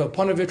Rosh Yeshiva of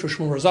Panovich, Rosh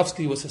Shmuel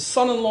Rozovsky, was his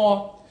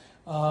son-in-law.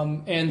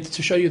 And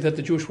to show you that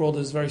the Jewish world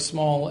is very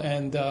small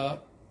and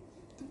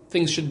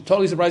things should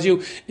totally surprise you,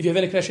 if you have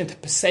any connection to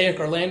Passaic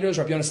or Landers,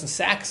 Rabbi Yonason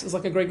Sachs is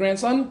like a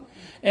great-grandson.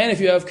 And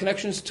if you have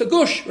connections to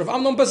Gush, Rav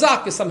Amnon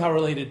Bazak is somehow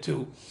related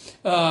to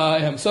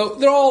him. So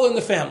they're all in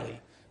the family,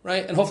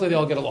 right? And hopefully they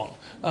all get along,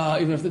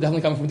 even if they're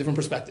definitely coming from different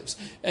perspectives.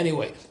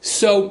 Anyway,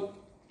 so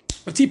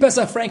Tzvi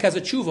Pesach Frank has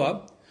a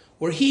tshuva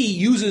where he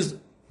uses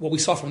what we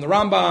saw from the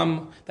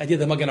Rambam, the idea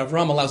that Magen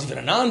Avram allows even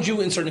a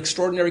non-Jew in certain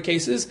extraordinary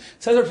cases.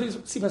 Says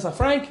Tzvi Pesach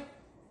Frank,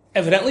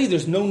 evidently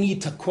there's no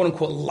need to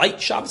quote-unquote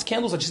light Shabbos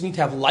candles. I just need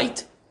to have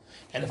light.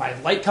 And if I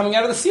have light coming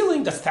out of the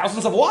ceiling, that's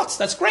thousands of watts.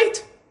 That's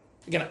great.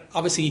 Again,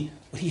 obviously,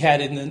 what he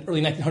had in the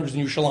early 1900s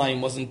in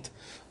Yerushalayim wasn't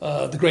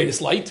the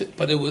greatest light,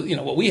 but it was,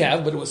 what we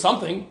have, but it was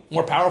something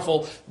more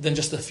powerful than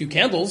just a few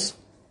candles.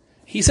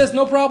 He says,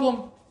 no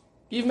problem.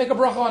 You even make a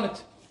bracha on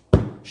it.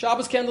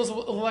 Shabbos candles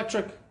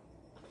electric.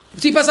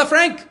 Tzvi Pesach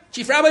Frank,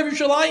 chief rabbi of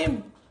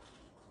Yerushalayim.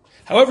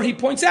 However, he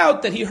points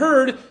out that he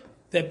heard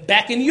that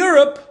back in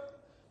Europe,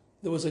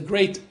 there was a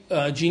great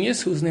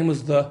genius whose name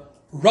was the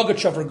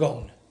Rogachover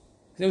Gaon.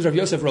 His name was Rav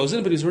Yosef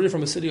Rosen, but he's really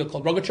from a city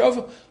called Rogachov,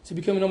 so he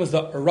became known as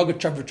the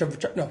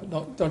Rogachover.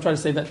 No, don't try to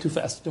say that too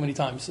fast, too many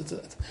times. It's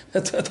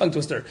a tongue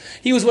twister.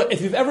 He was what, if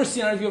you've ever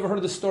seen, or if you've ever heard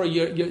of this story,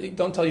 you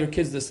don't tell your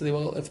kids this, they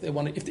will, if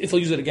they'll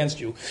use it against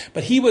you.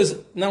 But he was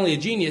not only a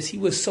genius, he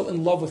was so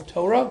in love with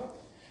Torah.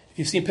 If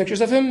you've seen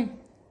pictures of him,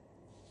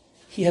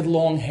 he had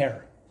long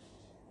hair.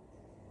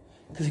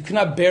 Because he could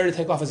not bear to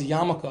take off his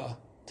yarmulke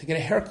to get a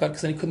haircut,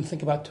 because then he couldn't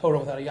think about Torah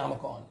without a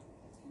yarmulke on.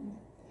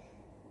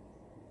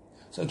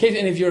 So in case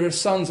any of your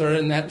sons are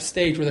in that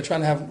stage where they're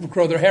trying to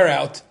grow their hair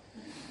out,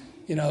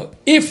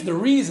 if the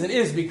reason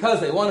is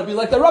because they want to be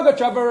like the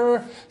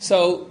Rogachover,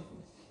 so,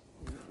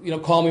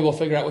 call me, we'll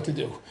figure out what to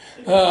do.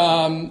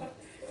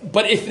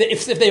 But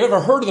if they've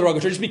ever heard of the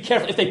Rogachover, just be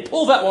careful. If they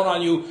pull that one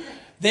on you,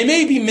 they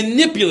may be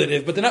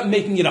manipulative, but they're not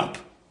making it up.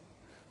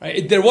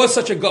 Right? There was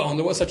such a Gaon,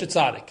 there was such a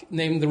tzaddik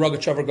named the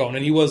Rogachover Gaon,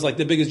 and he was like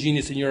the biggest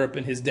genius in Europe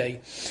in his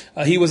day.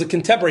 He was a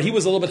contemporary. He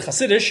was a little bit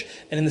Hasidish,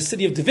 and in the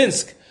city of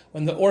Dvinsk,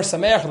 when the Or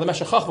Sameach, the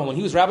Meshech Chochmah, when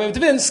he was rabbi of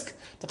Dvinsk,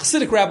 the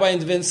Hasidic rabbi in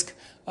Dvinsk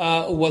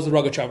was the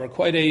Rogachover,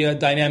 quite a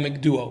dynamic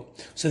duo.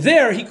 So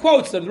there he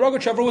quotes that the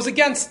Rogachover was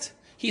against.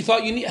 He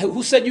thought,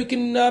 who said you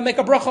can make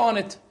a bracha on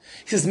it?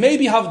 He says,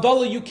 maybe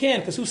Havdalah you can,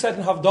 because who said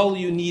in Havdalah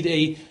you need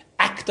a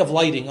act of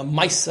lighting, a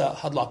Maisa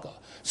Hadlaka?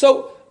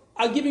 So,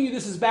 I'm giving you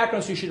this as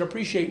background so you should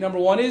appreciate, number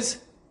one is,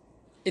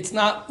 it's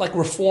not like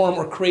reform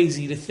or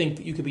crazy to think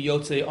that you could be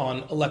Yotzei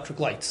on electric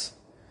lights.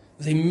 It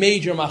was a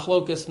major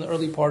machlokas in the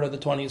early part of the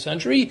 20th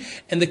century,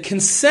 and the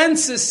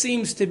consensus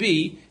seems to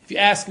be, if you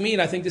ask me,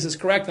 and I think this is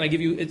correct, and I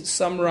give you it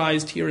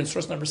summarized here in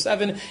source number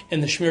 7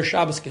 in the Shmir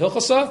Shabbos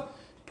Kehilchasa,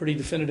 pretty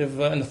definitive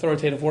and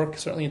authoritative work,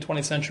 certainly in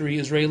 20th century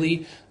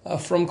Israeli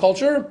from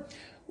culture.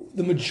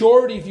 The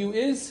majority view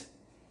is,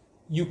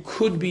 you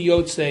could be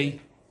Yotzei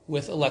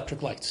with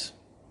electric lights.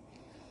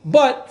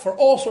 But for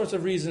all sorts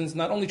of reasons,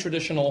 not only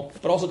traditional,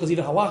 but also because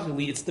even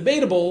halachically it's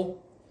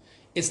debatable,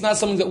 it's not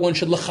something that one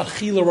should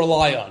l'chadchila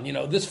rely on.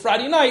 This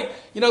Friday night,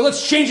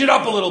 let's change it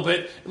up a little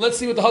bit. Let's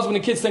see what the husband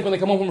and kids think when they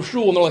come home from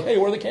shul and they're like, hey,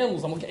 where are the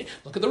candles? I'm like, hey,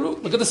 look at the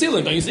roof, look at the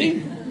ceiling, don't you see?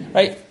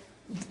 Right?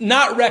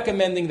 Not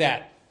recommending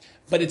that.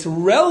 But it's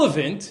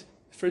relevant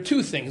for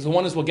two things. The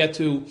one is we'll get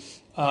to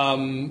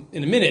in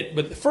a minute,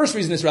 but the first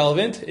reason it's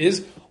relevant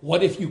is,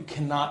 what if you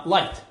cannot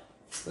light?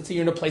 Let's say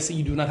you're in a place that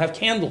you do not have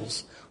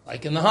candles.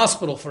 Like in the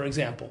hospital, for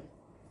example.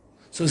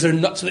 So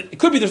it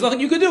could be there's nothing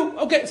you could do.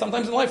 Okay,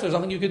 sometimes in life there's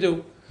nothing you could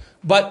do.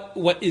 But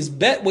what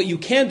you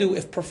can do,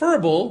 if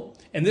preferable,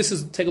 and this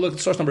is, take a look at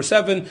source number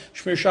 7,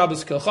 Shmir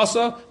Shabbos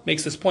Kehilchasa,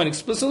 makes this point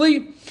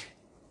explicitly.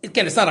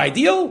 Again, it's not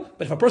ideal,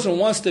 but if a person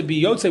wants to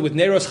be Yotzei with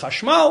Neiros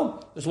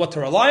Chashmal, there's what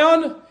to rely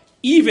on.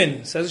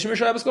 Even, says Shmir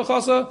Shabbos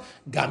Kehilchasa,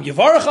 Gam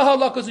Yevarach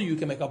HaHalakazu, you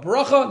can make a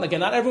bracha. And again,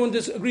 not everyone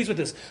disagrees with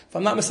this. If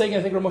I'm not mistaken,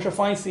 I think Rav Moshe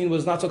Feinstein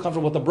was not so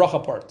comfortable with the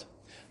bracha part.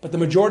 But the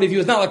majority view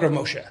is not like Rav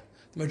Moshe.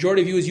 The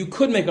majority view is you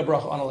could make a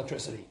bracha on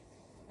electricity,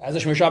 as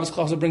the Shmir Shabbos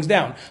Kehilchasa brings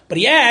down. But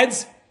he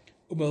adds,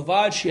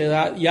 Umelvad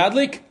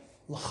Yadlik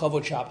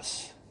L'Chavod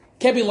Shabbos.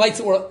 Can't be lights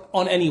that were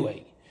on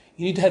anyway.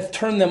 You need to have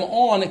turned them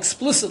on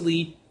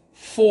explicitly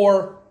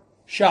for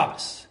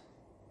Shabbos.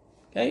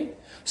 Okay?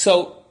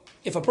 So,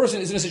 if a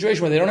person is in a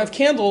situation where they don't have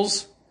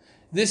candles,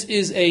 this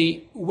is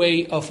a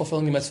way of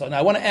fulfilling the mitzvah. Now,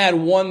 I want to add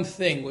one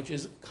thing, which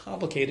is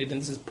complicated, and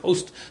this is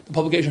post the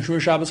publication of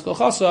Shmir Shabbos Kol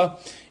Chasa,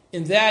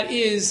 and that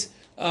is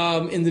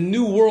in the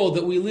new world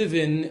that we live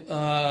in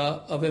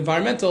of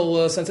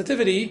environmental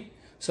sensitivity.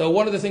 So,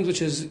 one of the things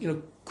which is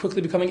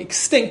quickly becoming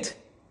extinct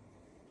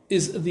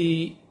is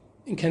the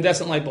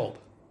incandescent light bulb.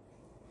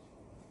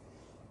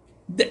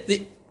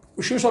 The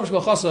Shmir Shabbos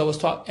Kol Chasa was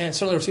taught, and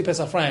certainly Rav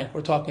Pesach Frank,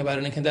 we're talking about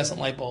an incandescent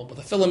light bulb with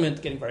a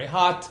filament getting very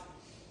hot.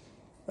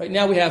 Right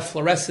now we have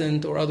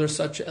fluorescent or other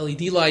such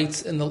LED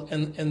lights and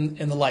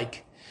the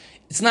like.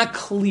 It's not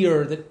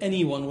clear that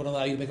anyone would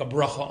allow you to make a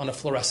bracha on a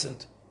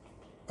fluorescent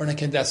or an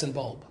incandescent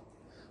bulb.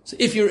 So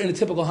if you're in a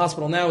typical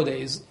hospital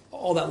nowadays,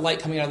 all that light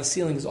coming out of the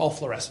ceiling is all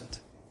fluorescent.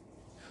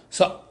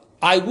 So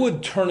I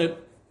would turn it,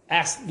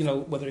 ask,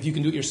 whether if you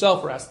can do it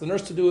yourself or ask the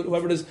nurse to do it,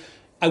 whoever it is,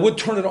 I would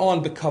turn it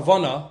on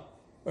b'kavana,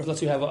 or if let's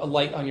say you have a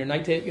light on your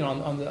night table,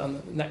 on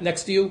the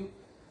next to you.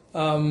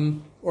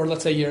 Or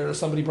let's say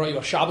somebody brought you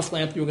a Shabbos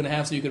lamp you were going to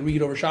have so you could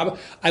read over Shabbos.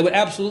 I would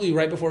absolutely,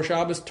 right before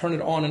Shabbos, turn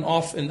it on and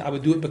off, and I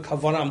would do it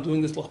b'kavana. I'm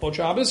doing this l'chbot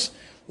Shabbos.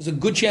 There's a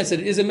good chance that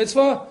it is a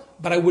mitzvah,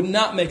 but I would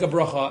not make a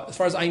bracha. As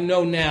far as I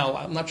know now,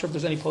 I'm not sure if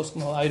there's any post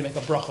that allow you to make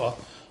a bracha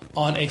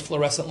on a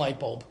fluorescent light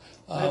bulb.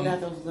 What about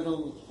those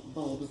little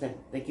bulbs that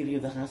they give you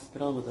at the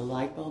hospital with the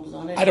light bulbs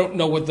on it? I don't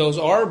know what those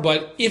are,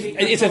 but if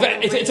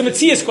it's a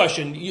Matthias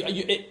question.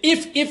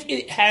 If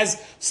it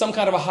has some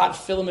kind of a hot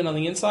filament on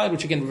the inside,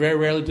 which again very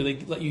rarely do they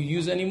let you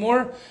use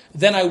anymore,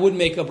 then I would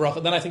make a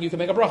bracha. Then I think you can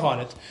make a bracha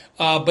on it.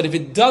 But if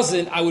it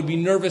doesn't, I would be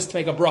nervous to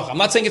make a bracha. I'm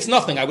not saying it's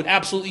nothing. I would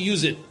absolutely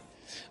use it.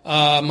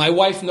 My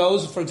wife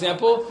knows, for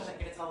example.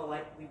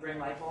 Bring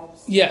light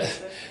bulbs.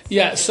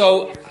 Yeah.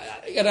 So,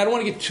 and I don't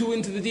want to get too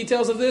into the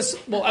details of this.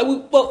 Well,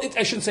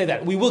 I shouldn't say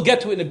that. We will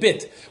get to it in a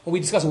bit when we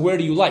discuss where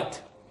do you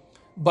light.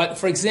 But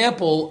for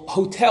example,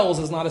 hotels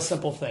is not a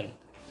simple thing.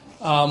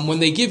 When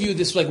they give you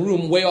this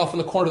room way off in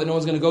the corner that no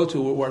one's going to go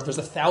to, where there's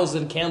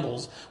 1,000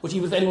 candles, which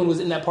even if anyone was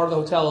in that part of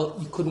the hotel,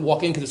 you couldn't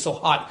walk in because it's so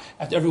hot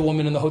after every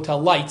woman in the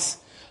hotel lights.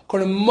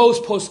 According to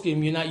most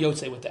poskim, you're not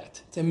yotzei with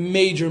that. It's a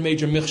major,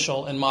 major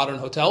michshol in modern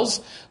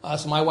hotels.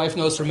 So my wife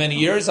knows for many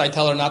years, I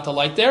tell her not to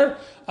light there.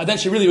 Then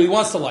she really, really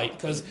wants to light,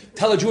 because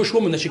tell a Jewish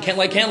woman that she can't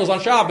light candles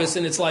on Shabbos,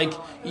 and it's like,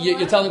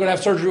 you're telling her to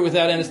have surgery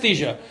without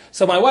anesthesia.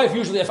 So my wife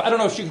usually, I don't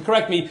know if she can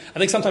correct me, I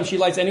think sometimes she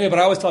lights anyway, but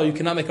I always tell her you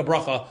cannot make a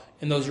bracha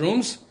in those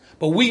rooms.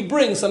 But we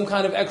bring some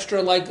kind of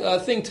extra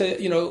thing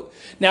to,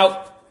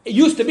 now, it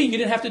used to be you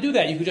didn't have to do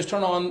that. You could just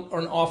turn on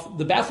or off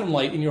the bathroom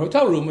light in your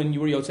hotel room, and you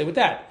were yotzei with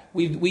that.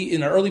 We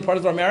in our early part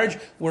of our marriage,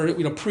 where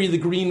pre the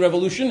green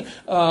revolution,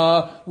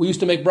 we used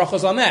to make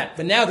brachas on that.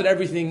 But now that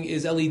everything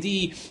is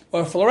LED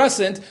or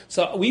fluorescent,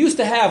 so we used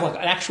to have an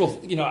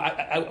actual,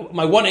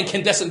 my one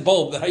incandescent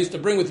bulb that I used to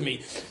bring with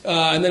me,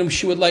 and then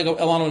she would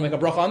Elana would make a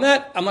bracha on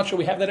that. I'm not sure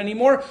we have that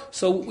anymore,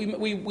 so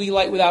we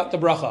light without the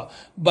bracha.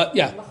 But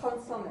yeah.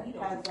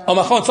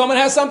 Machon Somet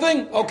has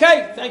something.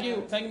 Okay, thank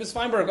you, Ms.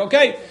 Feinberg.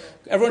 Okay.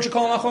 Everyone should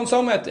call Machon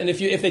Somet, and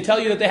if they tell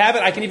you that they have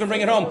it, I can even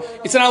bring it home.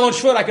 It's an Alon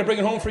Shvut. I can bring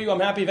it home for you. I'm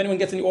happy if anyone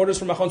gets any orders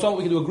from Machon Somet.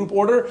 We can do a group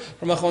order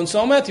from Machon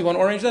Somet. You want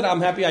to arrange that? I'm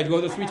happy. I'd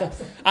go there 3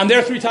 times. I'm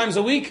there 3 times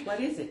a week.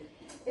 What is it?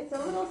 It's a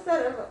little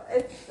set of.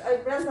 It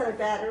runs on a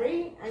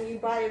battery, and you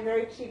buy a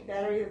very cheap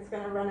battery that's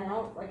going to run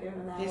out in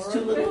an hour. It's 2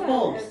 little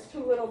bulbs. It's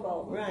 2 little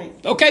bulbs. Right.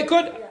 Okay.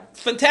 Good. Yeah.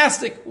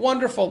 Fantastic.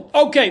 Wonderful.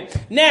 Okay.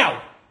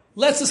 Now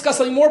let's discuss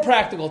something more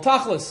practical.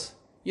 Tachlis.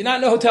 You're not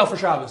in a hotel for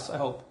Shabbos, I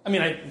hope. I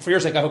mean, for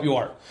your sake, I hope you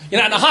are. You're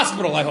not in a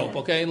hospital, I hope,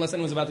 okay? Unless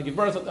anyone's about to give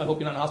birth, I hope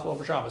you're not in a hospital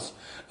for Shabbos.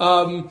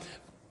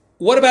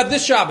 What about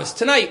this Shabbos,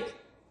 tonight?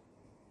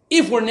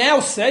 If we're now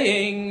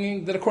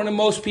saying that according to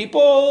most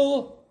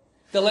people,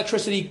 the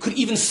electricity could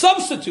even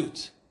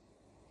substitute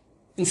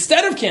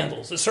instead of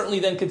candles, it certainly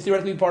then could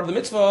theoretically be part of the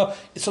mitzvah.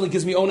 It certainly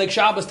gives me oneg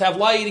Shabbos to have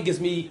light. It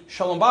gives me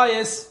shalom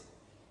bayis.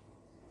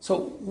 So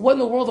what in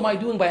the world am I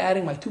doing by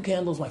adding my 2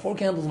 candles, my 4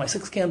 candles, my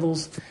 6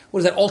 candles?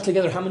 What is that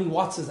altogether? How many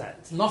watts is that?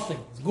 It's nothing.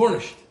 It's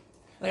garnished.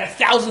 I got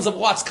thousands of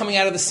watts coming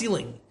out of the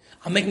ceiling.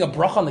 I'm making a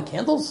bracha on the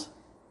candles?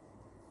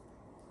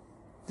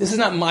 This is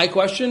not my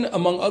question.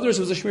 Among others,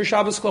 it was a Shmir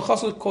Shabbos Kol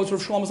Chassid quotes Rav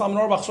Shlomo Zalman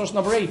Auerbach, source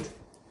number 8.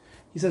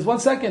 He says, 1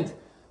 second.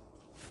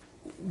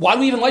 Why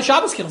do we even light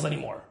Shabbos candles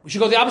anymore? We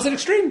should go the opposite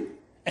extreme.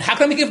 And how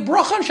can I make a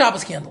bracha on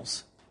Shabbos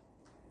candles?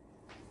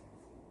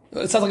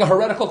 It sounds like a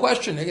heretical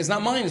question. It's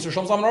not mine. It's Rosh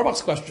Zalman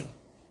Auerbach's question.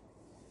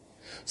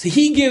 So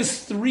he gives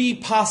 3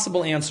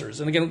 possible answers.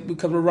 And again,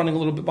 because we're running a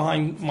little bit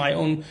behind my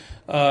own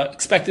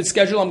expected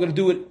schedule, I'm going to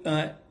do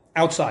it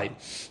outside.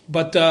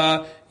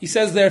 But he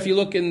says there, if you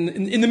look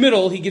in the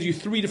middle, he gives you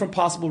 3 different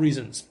possible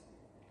reasons.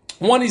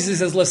 One is he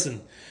says,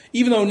 listen,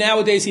 even though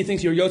nowadays he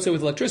thinks you're yotzei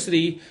with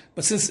electricity,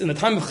 but since in the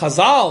time of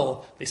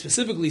Chazal, they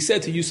specifically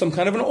said to use some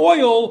kind of an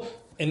oil.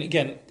 And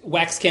again,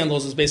 wax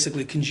candles is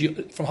basically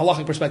from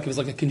halachic perspective is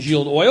like a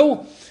congealed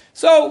oil.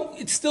 So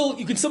it's still,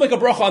 you can still make a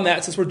bracha on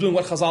that since we're doing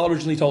what Chazal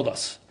originally told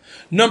us.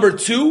 Number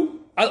 2,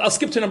 I'll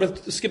skip number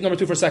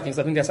 2 for a second because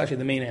I think that's actually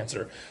the main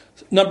answer.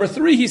 Number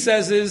 3, he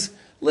says, is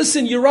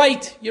Listen, you're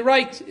right.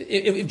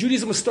 If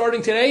Judaism was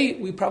starting today,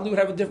 we probably would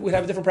have a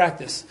different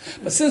practice.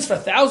 But since for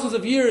thousands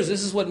of years,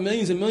 this is what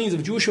millions and millions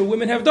of Jewish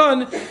women have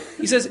done,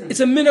 he says, it's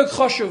a minhag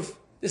chashuv.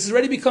 This has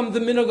already become the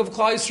minhag of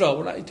Klal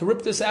Yisrael. To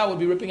rip this out would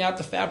be ripping out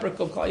the fabric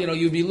of Klal.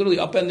 You'd be literally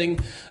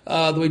upending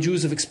the way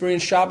Jews have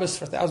experienced Shabbos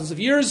for thousands of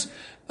years.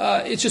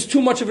 It's just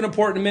too much of an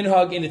important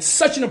minhag, and it's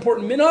such an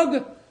important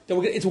minhag that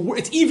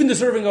it's even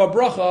deserving of a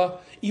bracha,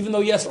 even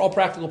though, yes, for all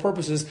practical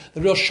purposes,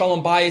 the real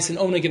shalom bayis and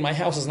oneg in my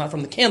house is not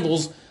from the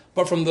candles,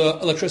 but from the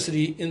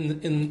electricity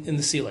in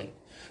the ceiling.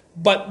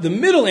 But the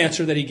middle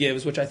answer that he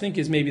gives, which I think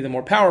is maybe the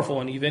more powerful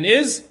one even,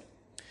 is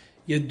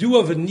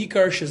Yedua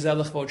v'nikar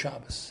shezel lechvod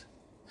Shabbos.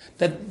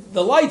 That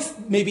the lights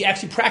may be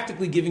actually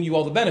practically giving you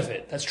all the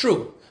benefit. That's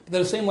true. But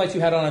they're the same lights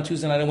you had on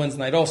Tuesday night and Wednesday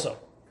night also.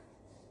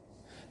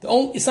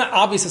 It's not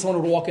obvious if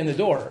someone would walk in the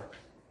door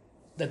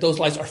that those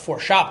lights are for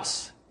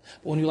Shabbos.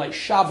 But when you light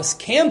Shabbos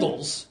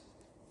candles,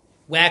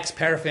 wax,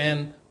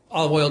 paraffin,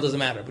 olive oil, doesn't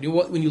matter.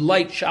 But when you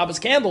light Shabbos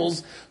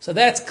candles, so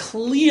that's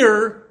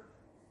clear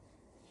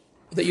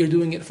that you're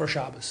doing it for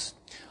Shabbos.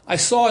 I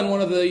saw in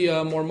one of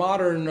the more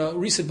modern,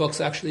 recent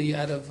books, actually,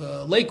 out of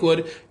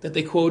Lakewood, that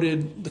they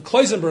quoted the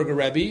Kloisenberger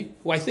Rebbe,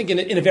 who I think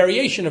in a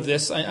variation of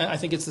this, I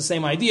think it's the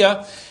same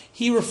idea,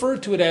 he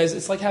referred to it as,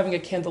 it's like having a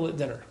candlelit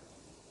dinner.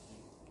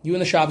 You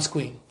and the Shabbos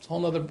queen. It's a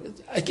whole other.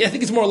 I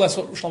think it's more or less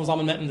what Shlomo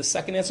Zalman meant in the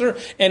second answer.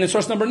 And in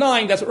source number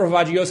 9, that's what Rav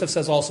Ovadia Yosef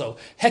says also.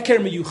 Heker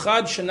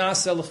miyuchad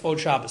shenaseh l'chvod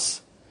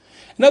Shabbos.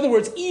 In other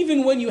words,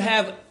 even when you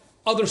have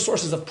other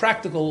sources of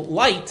practical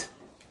light,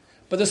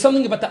 but there's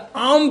something about the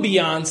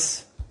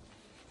ambiance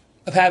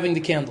of having the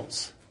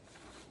candles.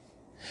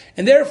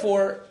 And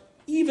therefore,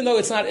 even though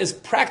it's not as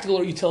practical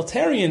or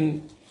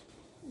utilitarian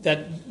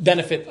that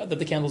benefit that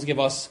the candles give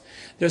us,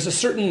 there's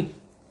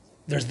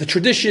the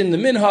tradition, the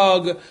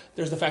minhag,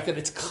 there's the fact that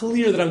it's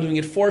clear that I'm doing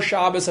it for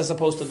Shabbos as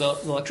opposed to the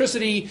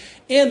electricity,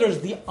 and there's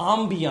the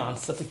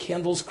ambiance that the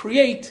candles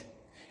create,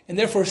 and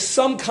therefore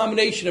some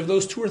combination of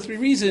those 2 or 3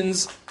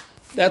 reasons,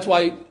 that's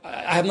why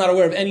I'm not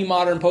aware of any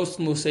modern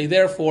postim who say,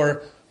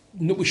 therefore,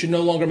 we should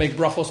no longer make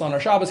brachos on our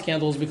Shabbos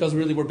candles because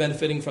really we're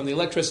benefiting from the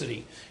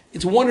electricity.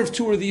 It's one,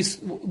 2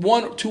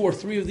 or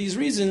 3 of these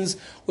reasons,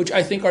 which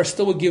I think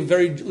still would give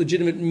very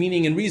legitimate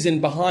meaning and reason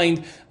behind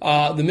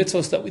the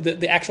mitzvos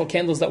the actual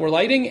candles that we're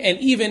lighting, and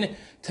even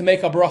to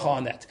make a bracha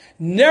on that.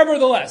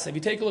 Nevertheless, if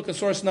you take a look at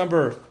source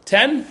number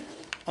 10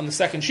 on the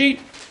second sheet,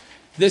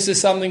 this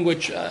is something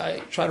which I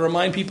try to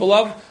remind people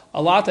of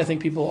a lot. I think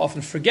people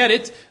often forget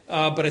it,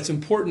 but it's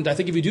important. I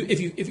think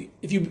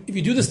if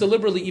you do this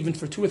deliberately, even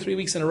for 2 or 3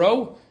 weeks in a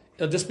row,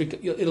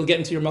 it'll get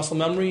into your muscle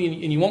memory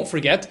and you won't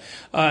forget.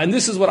 And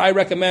this is what I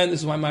recommend. This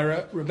is why my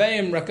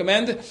Rebbeim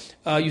recommend.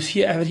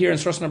 You have it here in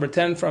source number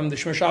 10 from the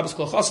Shmir Shabbos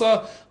Kol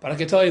Chasa. But I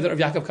can tell you that Rav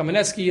Yaakov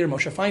Kamenetsky or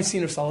Moshe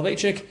Feinstein or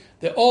Soloveitchik,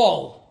 they're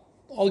all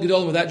the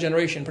Gedolim of that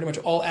generation, pretty much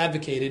all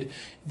advocated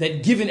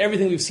that given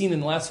everything we've seen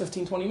in the last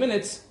 15, 20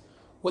 minutes,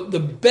 what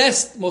the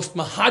best, most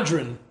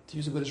mahadran, to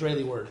use a good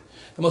Israeli word,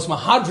 the most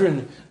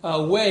mahadran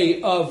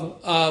way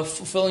of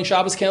fulfilling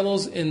Shabbos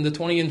candles in the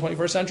 20th and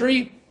 21st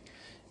century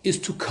is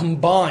to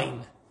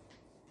combine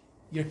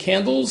your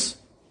candles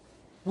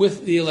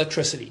with the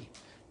electricity.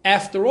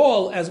 After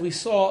all, as we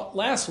saw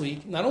last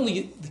week, not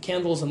only the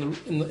candles in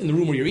the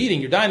room where you're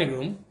eating, your dining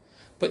room,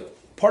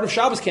 but part of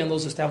Shabbos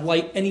candles is to have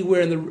light anywhere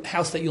in the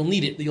house that you'll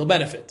need it, that you'll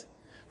benefit.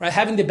 Right?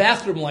 Having the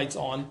bathroom lights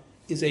on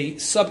is a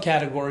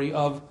subcategory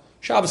of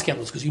Shabbos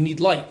candles because you need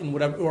light in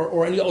whatever,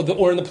 or in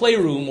the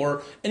playroom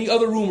or any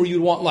other room where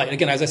you'd want light.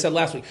 Again, as I said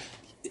last week,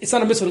 it's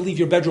not a mitzvah to leave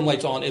your bedroom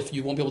lights on if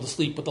you won't be able to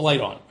sleep with the light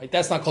on. Right?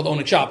 That's not called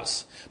Oneg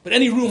Shabbos. But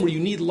any room where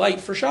you need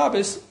light for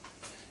Shabbos,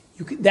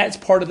 that's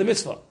part of the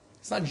mitzvah.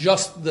 It's not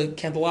just the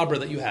candelabra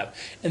that you have.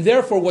 And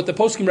therefore, what the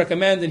poskim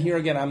recommend, and here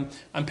again,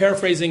 I'm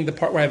paraphrasing the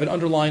part where I have it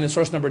underlined in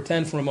source number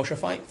 10 from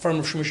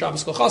Shmir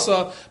Shabbos Kol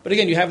Chasa, but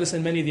again, you have this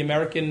in many of the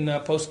American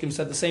poskim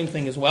said the same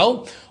thing as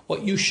well.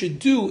 What you should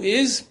do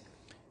is,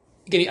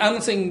 again, I'm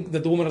not saying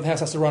that the woman of the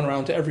house has to run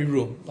around to every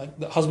room. Like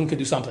the husband could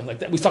do something like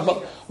that. We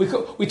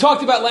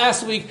talked about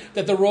last week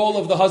that the role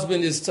of the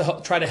husband is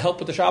to try to help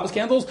with the Shabbos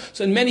candles.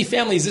 So in many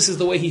families, this is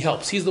the way he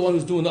helps. He's the one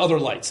who's doing the other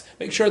lights.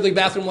 Make sure the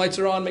bathroom lights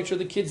are on. Make sure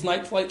the kids'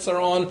 night lights are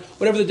on.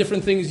 Whatever the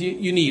different things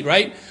you need,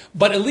 right?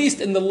 But at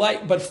least in the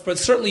light, but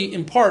certainly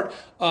in part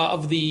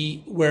of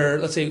where,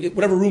 let's say,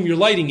 whatever room you're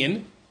lighting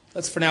in.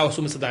 Let's for now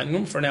assume it's the dining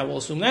room. For now, we'll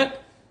assume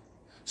that.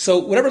 So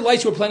whatever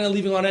lights you were planning on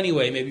leaving on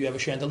anyway, maybe you have a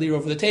chandelier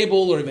over the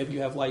table, or maybe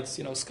you have lights,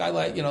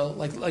 skylight,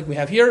 like we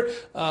have here,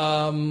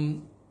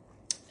 something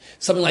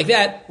like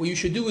that. What you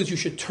should do is you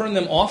should turn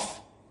them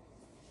off,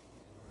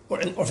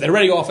 or if they're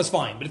already off, it's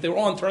fine. But if they were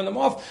on, turn them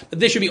off. But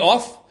they should be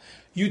off.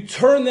 You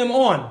turn them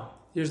on.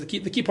 Here's the key.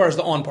 The key part is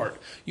the on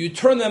part. You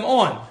turn them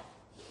on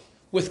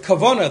with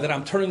kavanah that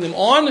I'm turning them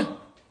on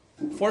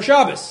for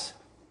Shabbos,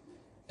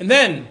 and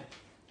then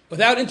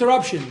without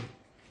interruption,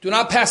 do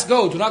not pass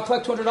go. Do not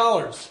collect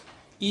 $200.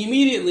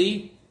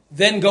 Immediately,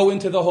 then go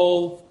into the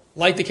whole,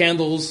 light the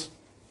candles,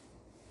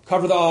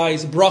 cover the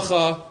eyes,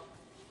 bracha,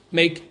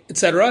 make,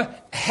 etc.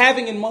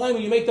 Having in mind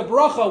when you make the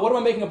bracha, what am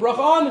I making a bracha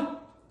on?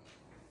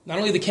 not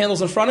only the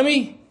candles in front of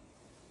me,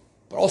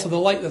 but also the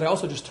light that I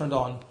also just turned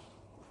on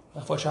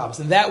for Shabbos.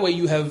 And that way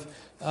you have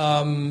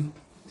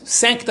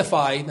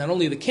sanctified not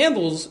only the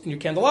candles in your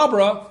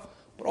candelabra,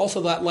 but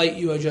also that light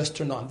you have just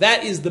turned on.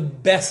 That is the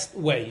best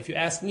way. If you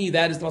ask me,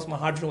 that is the most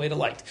mahadran way to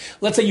light.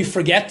 Let's say you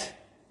forget.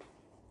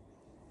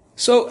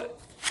 So,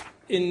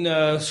 in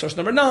source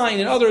number 9,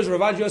 and others,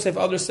 Ravad Yosef,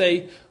 others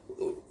say,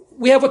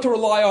 we have what to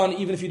rely on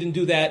even if you didn't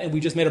do that, and we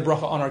just made a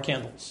bracha on our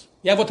candles.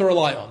 You have what to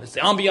rely on. It's the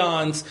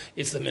ambiance,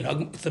 it's the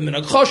minhag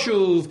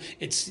chashuv,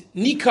 it's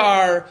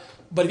nikar.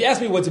 But if you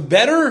ask me what's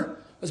better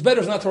is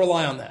not to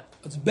rely on that.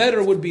 What's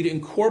better would be to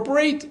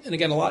incorporate, and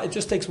again, it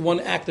just takes one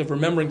act of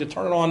remembering to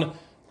turn it on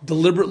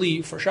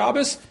deliberately for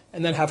Shabbos,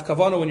 and then have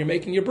kavanah when you're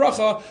making your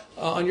bracha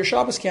on your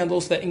Shabbos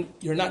candles, that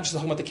you're not just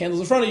talking about the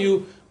candles in front of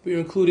you, but you're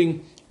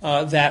including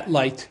that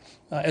light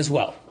as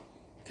well.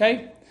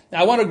 Okay? Now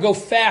I want to go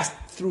fast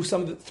through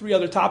some of the 3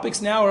 other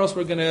topics now, or else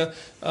we're going to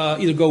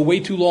either go way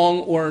too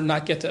long or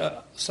not get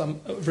to some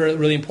very,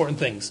 really important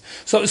things.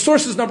 So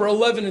sources number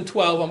 11 and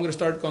 12, I'm going to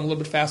start going a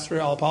little bit faster.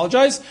 I'll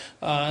apologize.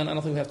 And I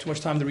don't think we have too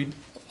much time to read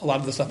a lot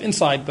of the stuff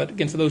inside, but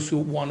again, for those who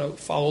want to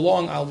follow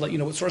along, I'll let you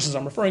know what sources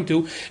I'm referring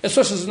to. And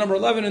sources number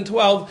 11 and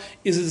 12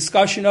 is a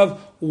discussion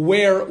of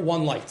where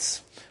one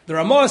lights. The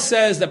Ramah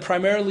says that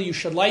primarily you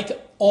should light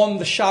on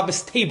the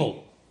Shabbos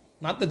table,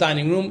 not the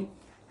dining room,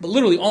 but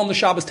literally on the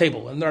Shabbos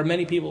table. And there are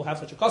many people who have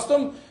such a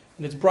custom,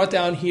 and it's brought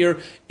down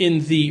here in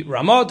the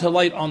Ramah to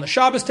light on the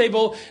Shabbos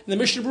table. And the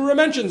Mishnah Berurah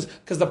mentions,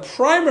 because the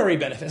primary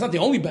benefit, it's not the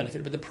only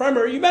benefit, but the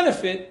primary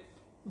benefit,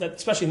 that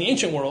especially in the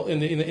ancient world, in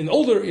the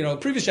older,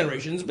 previous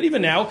generations, but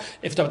even now,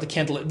 if you talk about the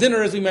candlelit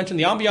dinner, as we mentioned,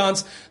 the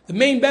ambiance, the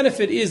main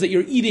benefit is that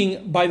you're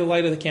eating by the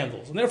light of the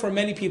candles. And therefore,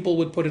 many people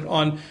would put it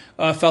on,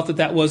 felt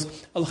that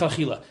was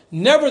al-chachila.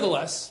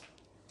 Nevertheless,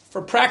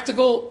 for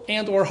practical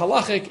and or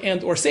halachic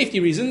and or safety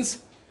reasons,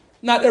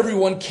 not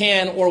everyone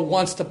can or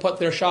wants to put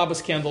their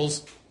Shabbos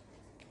candles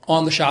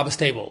on the Shabbos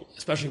table,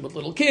 especially with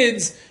little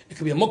kids. It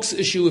could be a muktzah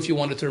issue if you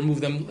wanted to remove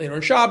them later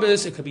on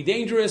Shabbos. It could be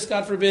dangerous,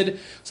 God forbid.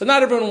 So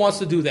not everyone wants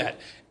to do that.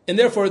 And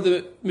therefore,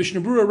 the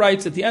Mishnah Berurah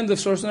writes at the end of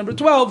source number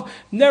 12,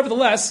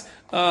 nevertheless,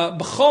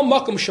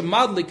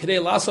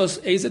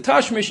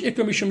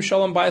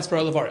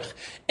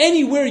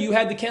 anywhere you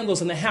had the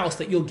candles in the house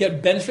that you'll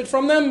get benefit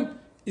from them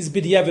is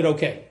b'diavad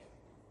okay.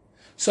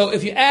 So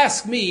if you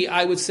ask me,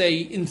 I would say,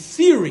 in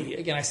theory,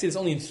 again, I say this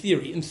only in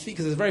theory,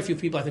 because there's very few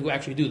people I think who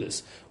actually do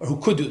this, or who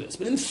could do this.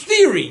 But in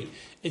theory,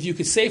 if you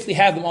could safely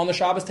have them on the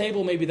Shabbos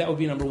table, maybe that would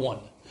be number 1.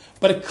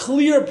 But a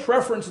clear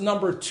preference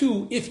number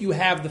 2, if you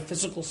have the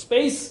physical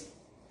space,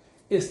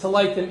 is to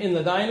light them in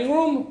the dining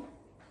room,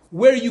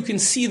 where you can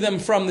see them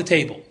from the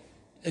table.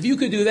 If you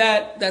could do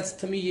that, that's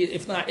to me,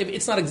 if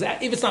it's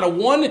not a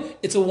 1,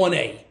 it's a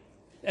 1A.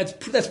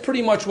 That's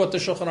pretty much what the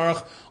Shulchan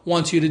Aruch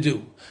wants you to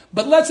do.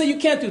 But let's say you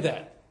can't do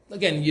that.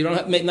 Again, you don't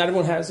have, not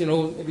everyone has,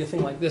 maybe a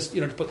thing like this,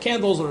 to put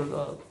candles, or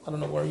I don't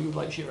know where you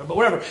light shira, but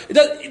whatever.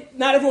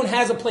 Not everyone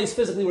has a place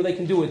physically where they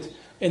can do it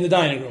in the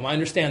dining room. I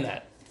understand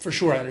that. For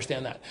sure, I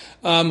understand that.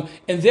 And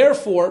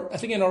therefore, I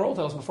think in our old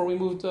house, before we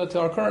moved to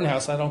our current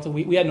house, I don't think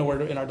we had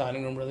nowhere in our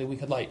dining room really we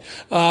could light.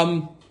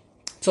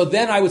 So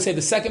then I would say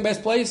the second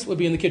best place would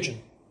be in the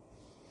kitchen.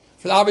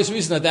 For the obvious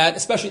reason that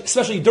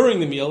especially during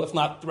the meal, if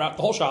not throughout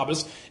the whole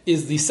Shabbos,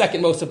 is the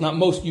second most, if not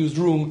most, used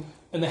room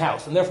in the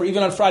house. And therefore,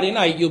 even on Friday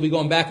night, you'll be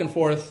going back and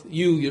forth,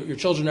 your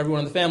children, everyone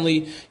in the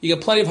family. You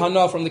get plenty of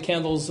hana from the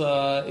candles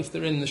if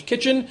they're in the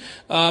kitchen.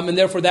 And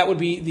therefore, that would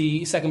be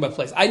the second best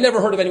place. I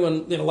never heard of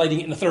anyone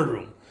lighting it in the third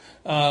room.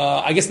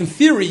 I guess in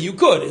theory you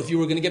could if you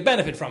were going to get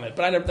benefit from it,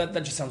 but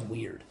that just sounds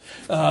weird.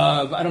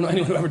 I don't know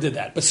anyone who ever did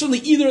that. But certainly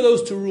either of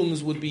those 2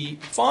 rooms would be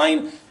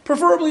fine,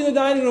 preferably in the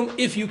dining room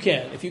if you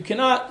can. If you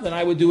cannot, then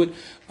I would do it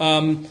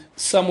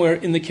somewhere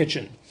in the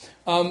kitchen.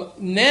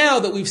 Now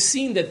that we've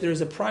seen that there's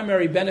a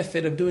primary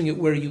benefit of doing it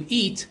where you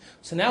eat,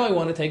 so now I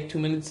want to take 2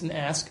 minutes and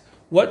ask,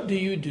 what do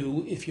you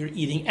do if you're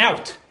eating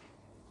out?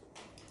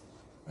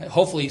 Right?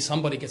 Hopefully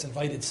somebody gets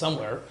invited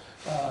somewhere.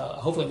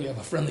 Hopefully we have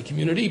a friendly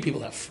community.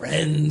 People have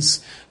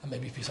friends.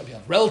 Maybe some people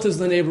have relatives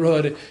in the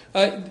neighborhood.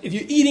 If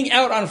you're eating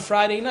out on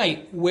Friday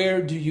night,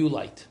 where do you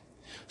light?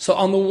 So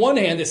on the one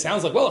hand, it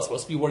sounds like, well, it's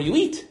supposed to be where you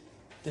eat.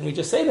 Didn't we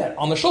just say that?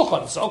 On the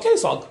shulchan. So, okay,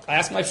 so I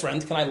ask my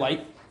friend, can I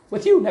light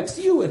with you, next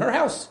to you, in her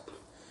house?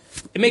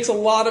 It makes a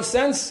lot of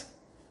sense.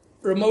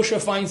 Rav Moshe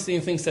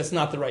Feinstein thinks that's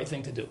not the right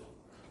thing to do.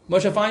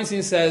 Moshe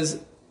Feinstein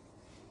says,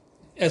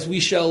 as we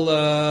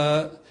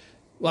shall...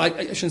 Well,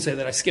 I shouldn't say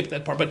that. I skipped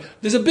that part. But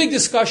there's a big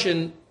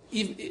discussion.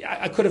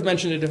 I could have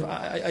mentioned it if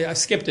I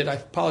skipped it. I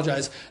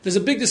apologize. There's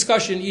a big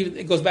discussion.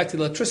 It goes back to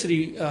the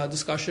electricity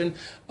discussion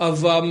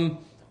of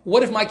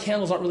what if my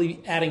candles aren't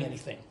really adding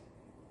anything?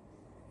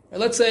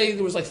 Let's say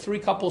there was 3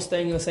 couples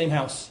staying in the same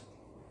house.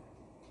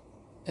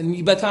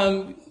 And by the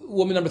time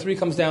woman number 3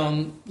 comes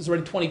down, there's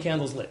already 20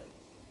 candles lit.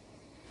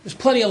 There's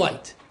plenty of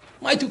light.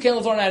 My 2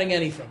 candles aren't adding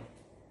anything.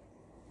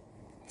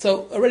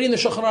 So already in the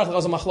Shulchan Aruch, there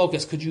was a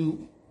machlokas.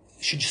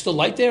 Should you still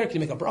light there? Can you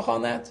make a bracha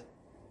on that?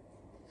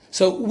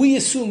 So we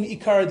assume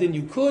Ikar din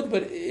you could,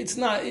 but it's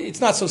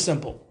not so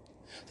simple.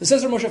 So it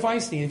says Moshe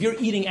Feinstein, if you're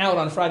eating out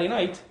on Friday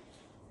night,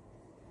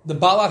 the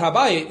Balat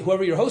Habayit,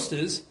 whoever your host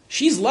is,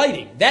 she's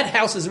lighting. That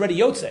house is already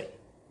Yotzei.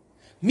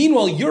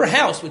 Meanwhile, your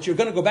house, which you're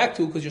going to go back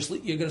to because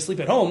you're going to sleep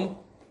at home,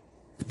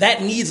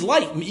 that needs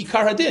light.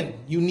 Mi'ikar hadin.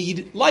 You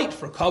need light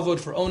for kavod,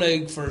 for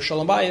oneg, for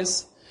shalom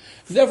bayis.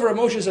 Therefore,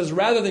 Moshe says,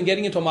 rather than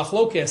getting into a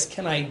machlokes,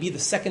 can I be the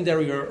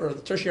secondary or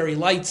the tertiary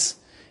lights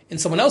in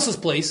someone else's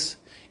place?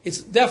 It's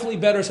definitely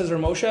better, says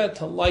Moshe,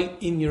 to light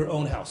in your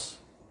own house.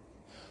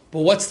 But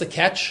what's the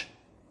catch?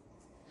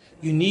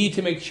 You need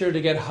to make sure to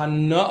get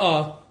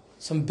hana'ah,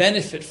 some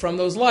benefit from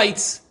those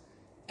lights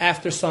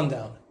after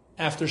sundown,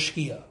 after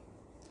shkia.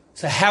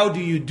 So how do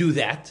you do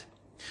that?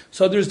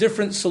 So there's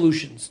different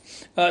solutions,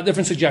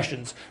 different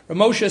suggestions.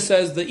 Ramosha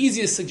says the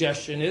easiest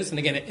suggestion is, and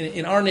again,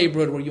 in our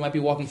neighborhood where you might be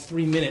walking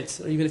 3 minutes,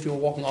 or even if you're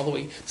walking all the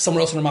way somewhere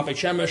else in Ramat Beit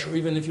Shemesh, or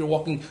even if you're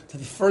walking to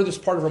the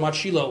furthest part of Ramat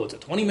Shiloh, it's a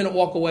 20-minute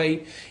walk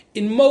away.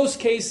 In most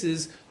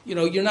cases,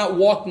 you're not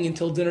walking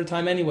until dinner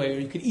time anyway, or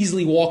you could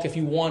easily walk if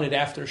you wanted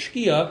after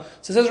Shkia.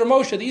 So says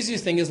Ramosha, the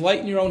easiest thing is light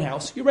in your own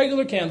house, your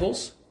regular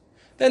candles,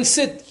 then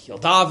sit, you'll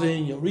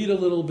daven, you'll read a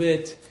little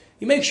bit.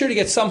 You make sure to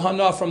get some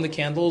hana from the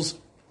candles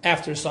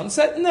after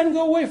sunset, and then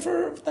go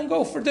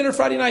for dinner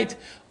Friday night.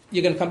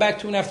 You're going to come back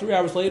 2.5, 3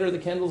 hours later, the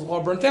candles are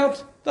all burnt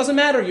out. Doesn't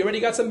matter, you already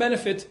got some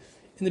benefit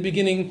in the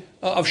beginning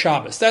of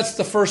Shabbos. That's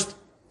the first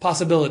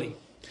possibility.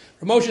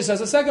 Ramosha says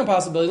the second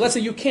possibility, let's say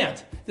you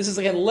can't. This is,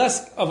 again,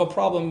 less of a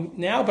problem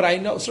now, but I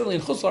know certainly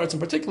in Chutz La'aretz in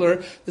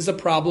particular, there's a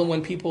problem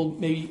when people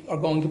maybe are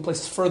going to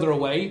places further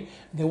away.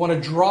 They want to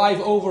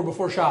drive over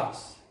before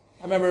Shabbos.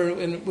 I remember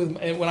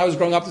when I was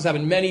growing up, this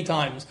happened many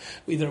times,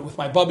 either with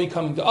my bubby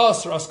coming to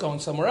us or us going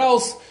somewhere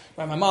else.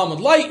 My mom would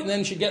light, and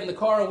then she'd get in the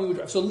car, and we would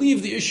drive. So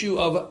leave the issue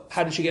of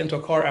how did she get into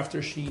a car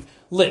after she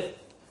lit.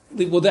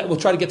 We'll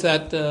try to get to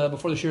that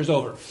before the shir is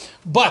over.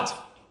 But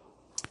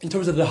in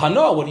terms of the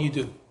hana, what do you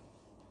do?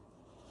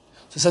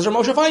 So says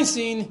Moshe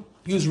Feinstein,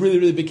 use really,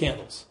 really big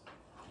candles.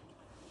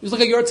 Use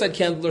like a yahrzeit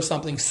candle or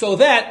something, so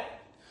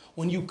that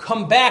when you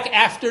come back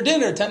after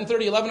dinner,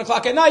 10:30, 11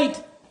 o'clock at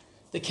night,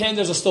 the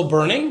candles are still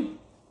burning.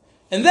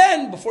 And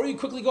then, before you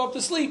quickly go up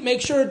to sleep,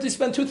 make sure to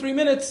spend 2-3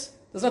 minutes.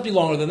 Doesn't have to be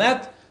longer than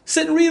that.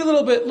 Sit and read a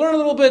little bit, learn a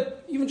little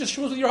bit, even just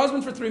shul with your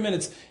husband for 3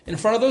 minutes in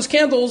front of those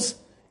candles,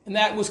 and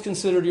that was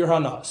considered your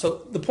hana.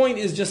 So the point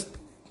is just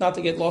not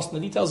to get lost in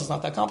the details. It's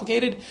not that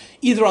complicated.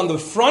 Either on the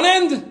front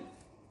end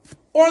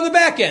or on the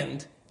back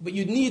end. But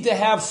you need to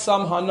have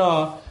some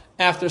hana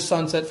after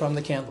sunset from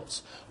the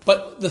candles.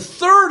 But the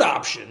third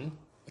option,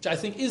 which I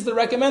think is the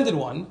recommended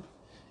one,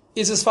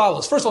 is as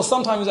follows. First of all,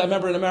 sometimes I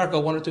remember in America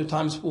 1 or 2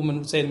 times women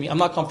would say to me, I'm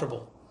not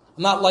comfortable.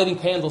 I'm not lighting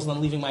candles and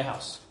then leaving my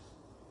house.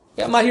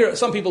 Yeah, I'm not here.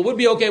 Some people would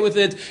be okay with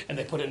it, and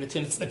they put it in a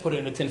tin. They put it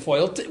in a tin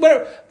foil.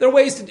 Whatever. There are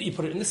ways you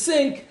put it in the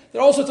sink.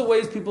 There are all sorts of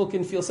ways people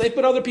can feel safe,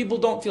 but other people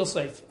don't feel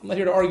safe. I'm not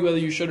here to argue whether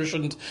you should or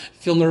shouldn't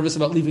feel nervous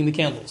about leaving the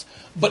candles.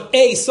 But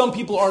A, some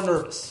people are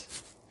nervous.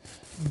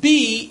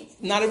 B,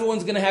 not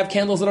everyone's going to have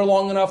candles that are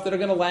long enough that are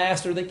going to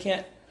last, or they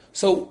can't.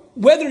 So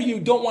whether you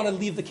don't want to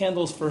leave the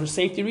candles for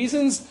safety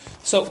reasons,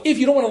 so if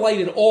you don't want to light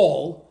at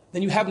all,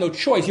 then you have no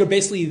choice. You're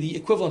basically the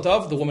equivalent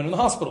of the woman in the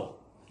hospital.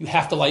 You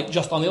have to light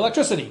just on the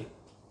electricity.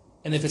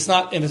 And if it's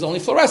only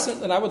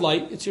fluorescent, then I would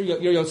light. It's your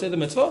yotzei the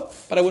mitzvah,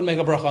 but I wouldn't make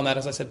a bracha on that,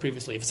 as I said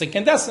previously. If it's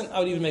incandescent, I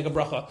would even make a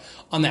bracha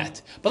on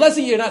that. But let's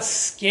say you're not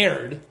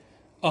scared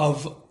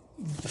of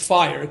the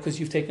fire because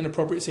you've taken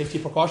appropriate safety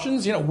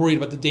precautions. You're not worried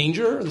about the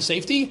danger or the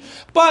safety,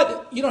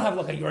 but you don't have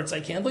like a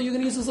yahrzeit candle. You're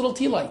going to use those little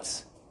tea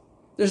lights.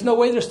 There's no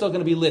way they're still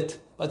going to be lit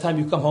by the time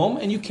you come home,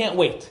 and you can't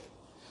wait.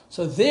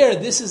 So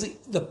this is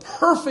the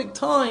perfect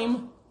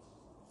time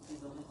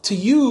to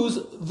use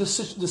the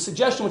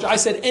suggestion, which I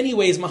said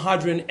anyways,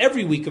 Mahadran,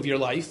 every week of your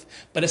life,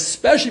 but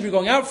especially if you're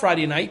going out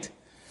Friday night,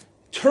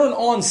 turn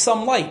on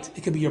some light.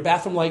 It could be your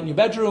bathroom light in your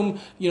bedroom,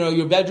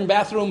 your bedroom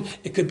bathroom.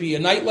 It could be a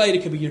night light.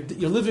 It could be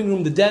your living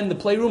room, the den, the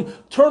playroom.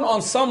 Turn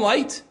on some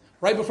light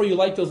right before you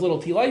light those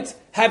little tea lights,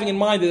 having in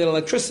mind that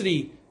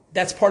electricity,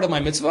 that's part of my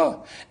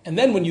mitzvah. And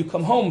then when you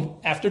come home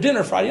after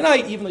dinner Friday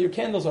night, even though your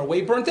candles are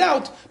way burnt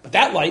out, but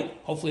that light,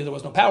 hopefully there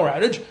was no power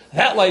outage,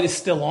 that light is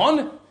still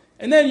on.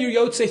 And then your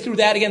yotzei through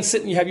that, again,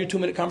 sit and you have your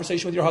 2-minute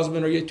conversation with your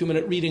husband or your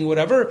 2-minute reading,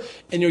 whatever,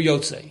 and your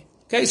yotzei.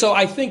 Okay, so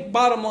I think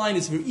bottom line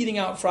is if you're eating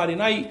out Friday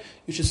night,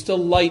 you should still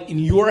light in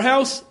your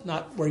house,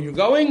 not where you're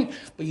going,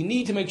 but you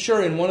need to make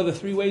sure in one of the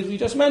 3 ways we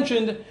just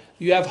mentioned,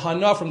 you have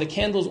hana from the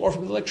candles or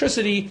from the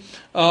electricity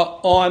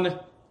on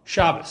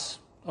Shabbos.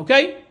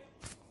 Okay?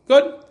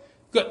 Good?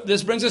 Good.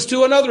 This brings us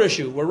to another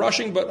issue. We're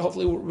rushing, but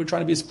hopefully we're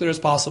trying to be as clear as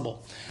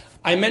possible.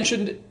 I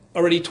mentioned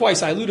already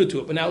twice, I alluded to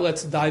it, but now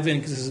let's dive in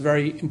because this is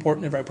very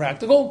important and very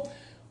practical.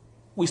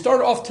 We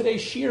started off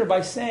today's shir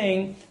by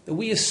saying that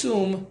we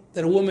assume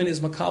that a woman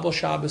is makabel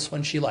Shabbos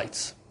when she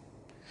lights.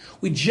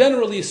 We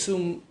generally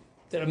assume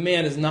that a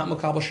man is not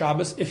makabel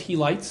Shabbos if he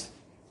lights,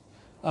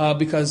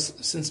 because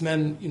since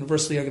men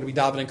universally are going to be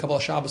davening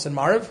kabbalah Shabbos and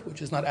Mariv,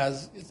 which is not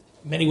as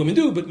many women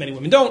do, but many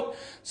women don't.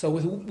 So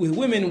with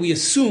women, we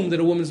assume that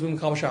a woman is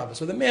makabel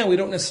Shabbos. With a man, we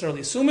don't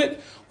necessarily assume it,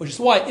 which is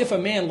why if a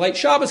man lights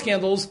Shabbos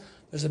candles,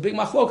 there's a big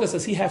machlokas.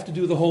 Does he have to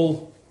do the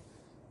whole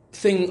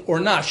thing or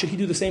not? Should he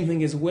do the same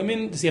thing as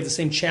women? Does he have the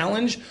same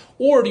challenge?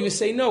 Or do you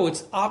say, no,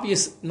 it's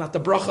obvious, not the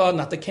bracha,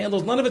 not the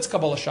candles, none of it's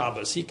Kabbalah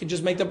Shabbos. He could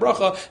just make the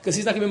bracha because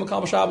he's not going to be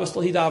Kabbalah Shabbos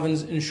till he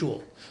davens in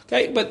shul.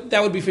 Okay, but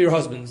that would be for your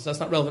husbands. That's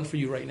not relevant for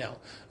you right now,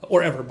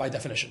 or ever by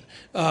definition.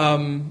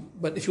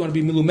 But if you want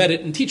to be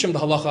milumedet and teach him the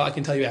halacha, I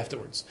can tell you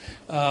afterwards.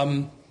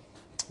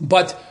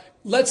 But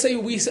let's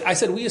say I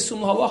said we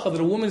assume the halacha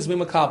that a woman is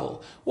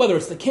mimakabel, whether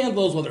it's the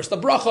candles, whether it's the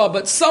bracha,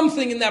 but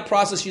something in that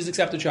process she's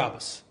accepted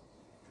Shabbos.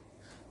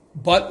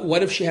 But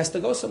what if she has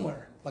to go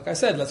somewhere? Like I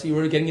said, let's say you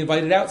were getting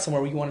invited out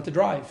somewhere where you wanted to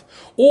drive.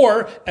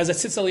 Or, as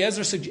Tzitz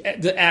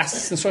Eliezer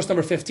asks in source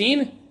number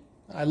 15,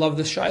 I love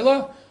this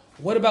shaila,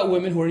 what about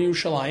women who are in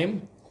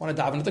Yerushalayim, want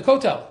to daven at the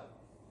kotel?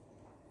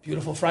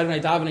 Beautiful Friday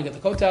night davening at the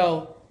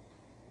kotel,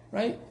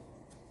 right?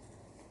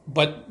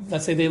 But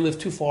let's say they live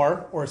too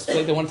far, or it's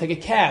late, they want to take a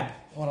cab.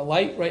 They want a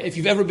light, right? If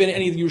you've ever been in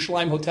any of the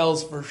Yerushalayim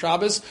hotels for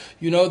Shabbos,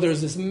 you know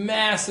there's this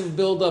massive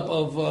buildup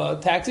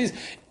of taxis.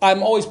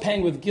 I'm always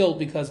paying with guilt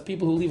because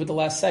people who leave at the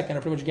last second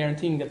are pretty much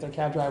guaranteeing that their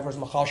cab driver is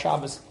Machal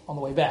Shabbos on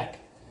the way back.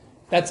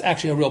 That's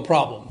actually a real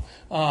problem.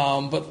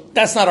 But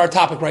that's not our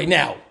topic right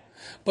now.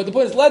 But the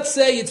point is, let's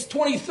say it's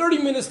 20, 30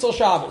 minutes till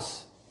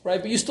Shabbos,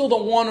 right? But you still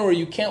don't want to, or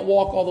you can't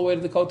walk all the way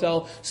to the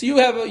kotel. So you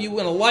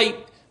want a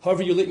light.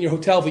 However, you lit in your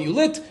hotel, but you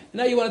lit, and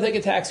now you want to take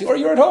a taxi. Or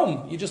you're at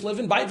home. You just live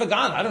in Beit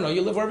Vagan. I don't know.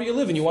 You live wherever you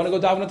live, and you want to go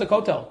daven at the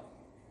kotel.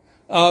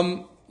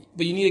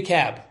 But you need a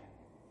cab.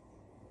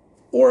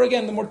 Or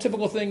again, the more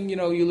typical thing,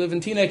 you live in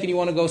Teaneck, and you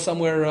want to go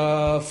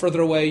somewhere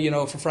further away,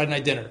 for Friday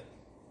night dinner.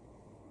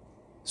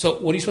 So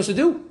what are you supposed to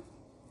do?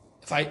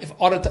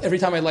 Every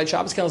time I light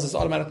Shabbos candles, it's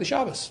automatically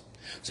Shabbos.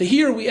 So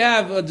here we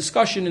have a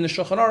discussion in the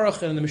Shulchan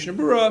Aruch and in the Mishnah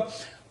Berurah.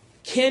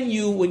 Can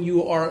you, when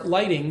you are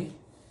lighting,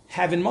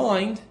 have in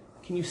mind,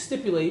 can you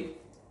stipulate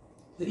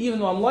that even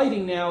though I'm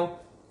lighting now,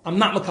 I'm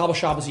not Makabel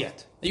Shabbos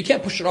yet? Now, you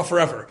can't push it off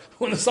forever.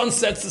 When the sun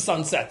sets, the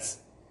sun sets.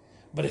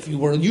 But if you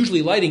were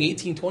usually lighting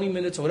 18, 20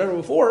 minutes or whatever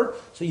before,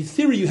 so in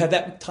theory you had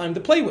that time to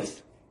play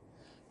with.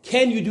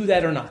 Can you do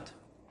that or not?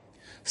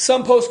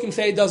 Some poskim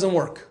say it doesn't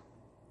work.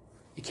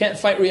 You can't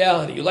fight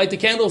reality. You light the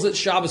candles, it's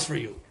Shabbos for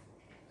you.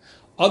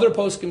 Other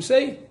poskim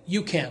say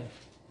you can.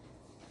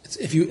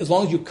 As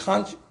long as you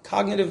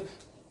cognitive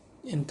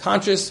and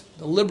conscious,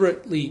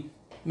 deliberately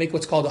make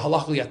what's called a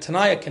halachah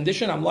tanai, a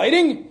condition, I'm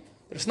lighting,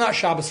 but it's not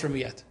Shabbos for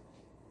me yet.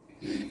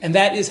 And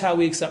that is how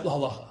we accept the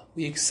halacha.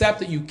 We accept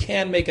that you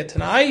can make a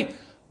tanai,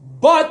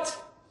 but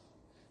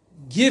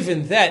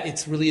given that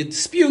it's really a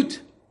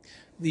dispute,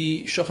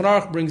 the Shulchan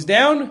Aruch brings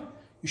down,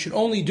 you should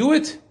only do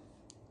it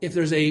if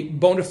there's a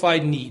bona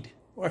fide need.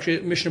 Or actually,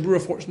 Mishnah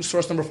Berurah,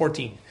 source number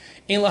 14.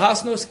 Ein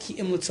lahasnos ki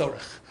im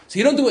litzorech. So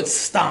you don't do it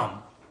stam.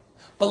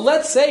 But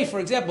let's say, for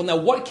example, now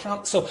what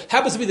counts? So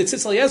happens to be that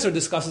Tzitz Eliezer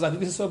discusses. I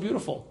think this is so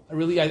beautiful. I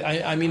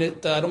mean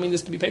it. I don't mean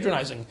this to be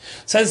patronizing.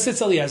 Says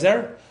Tzitz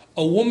Eliezer,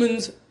 a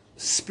woman's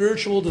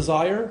spiritual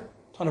desire,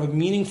 kind of a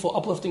meaningful,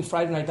 uplifting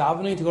Friday night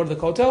davening to go to the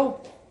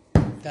kotel.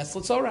 That's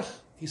litzorech.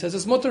 He says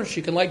it's mutter.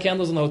 She can light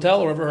candles in the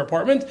hotel or wherever her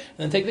apartment, and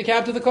then take the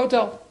cab to the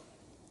kotel.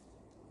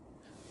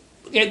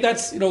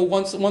 That's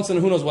once in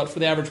who knows what for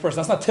the average person.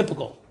 That's not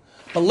typical.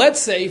 But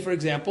let's say, for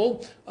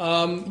example,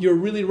 you're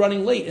really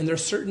running late, and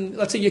there's certain.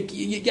 Let's say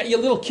your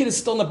little kid is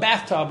still in the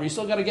bathtub, or you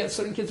still got to get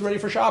certain kids ready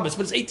for Shabbos,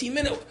 but it's 18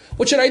 minutes.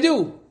 What should I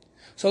do?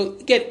 So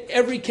again,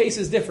 every case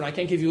is different. I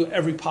can't give you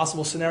every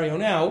possible scenario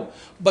now,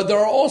 but there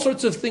are all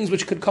sorts of things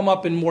which could come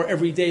up in more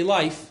everyday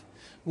life,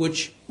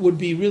 which would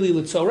be really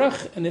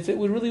litzorech, and if it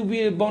would really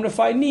be a bona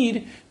fide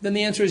need, then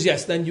the answer is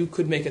yes. Then you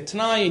could make a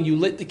tanai, and you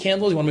lit the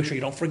candles. You want to make sure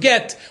you don't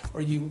forget,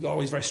 or you're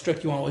always very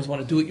strict. You always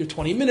want to do it your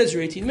 20 minutes,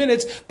 your 18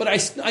 minutes. But I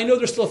know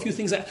there's still a few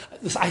things that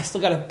I still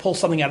got to pull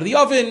something out of the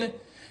oven.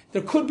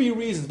 There could be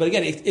reasons, but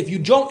again, if you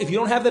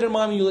don't have that in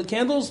mind when you lit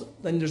candles,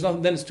 then there's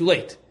nothing. Then it's too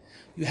late.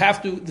 You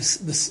have to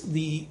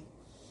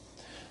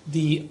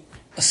the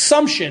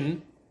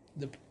assumption,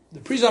 the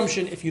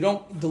presumption, if you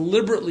don't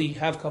deliberately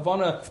have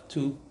kavanah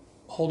to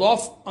hold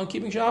off on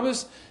keeping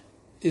Shabbos,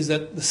 is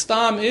that the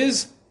stam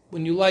is,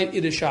 when you light,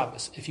 it is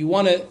Shabbos. If you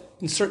want to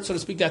insert, so to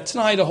speak, that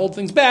tonight to hold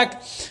things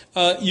back,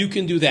 you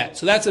can do that.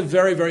 So that's a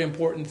very, very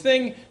important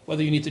thing,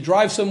 whether you need to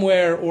drive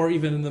somewhere or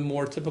even in the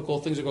more typical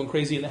things are going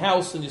crazy in the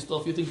house and there's still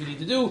a few things you need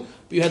to do,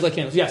 but you had light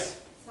candles. Yes?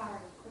 Sorry,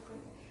 quickly.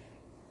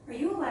 Are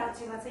you allowed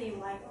to, let's say you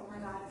light, oh my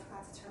God, I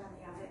forgot to turn on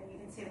the oven and you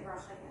didn't say the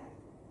bracha yet.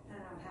 I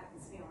don't know what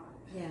happens to me a lot.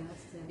 Yeah,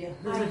 that's it.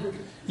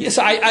 Yes,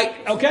 I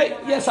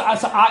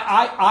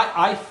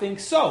think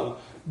so.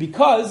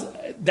 Because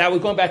that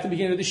was going back to the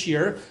beginning of this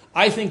year,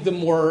 I think the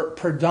more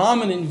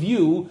predominant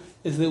view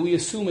is that we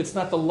assume it's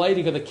not the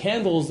lighting of the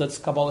candles that's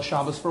Kabbalah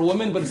Shabbos for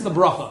women, but it's the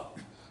bracha.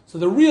 So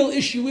the real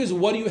issue is,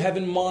 what do you have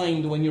in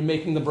mind when you're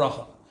making the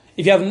bracha?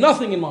 If you have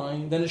nothing in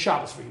mind, then it's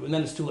Shabbos for you, and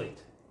then it's too late.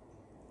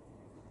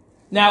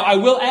 Now, I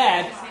will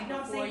add...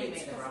 Before you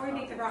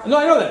make the bracha. No,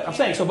 I know that. I'm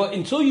saying, but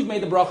until you've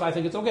made the bracha, I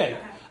think it's okay.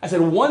 I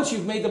said, once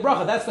you've made the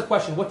bracha, that's the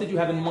question. What did you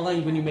have in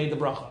mind when you made the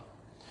bracha?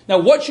 Now,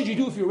 what should you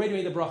do if you already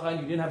made the bracha and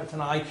you didn't have a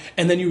tanai,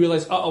 and then you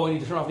realize, I need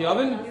to turn off the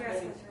oven?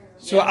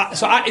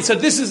 So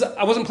this is,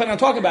 I wasn't planning on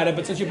talking about it,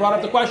 but since you brought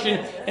up the question,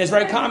 and it's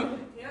very common.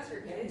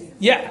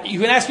 Yeah, you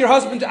can ask your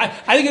husband. I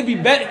think it'd be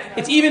better.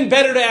 It's even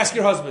better to ask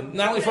your husband,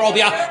 not only for all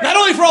the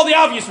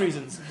obvious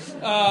reasons.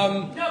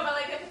 No, but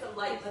like if it's a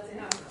light, let's say.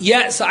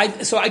 Yeah,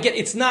 so I get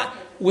it's not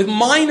with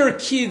minor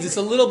kids. It's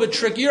a little bit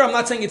trickier. I'm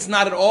not saying it's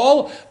not at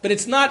all, but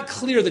it's not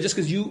clear that just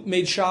because you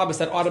made Shabbos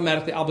that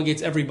automatically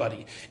obligates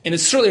everybody. And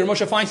it's certainly,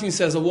 Moshe Feinstein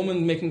says a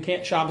woman making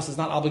Shabbos does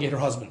not obligate her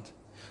husband.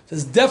 So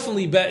it's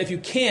definitely better if you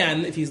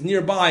can. If he's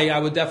nearby, I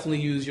would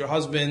definitely use your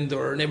husband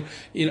or neighbor.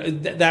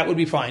 That would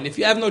be fine. If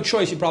you have no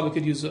choice, you probably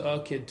could use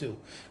a kid too.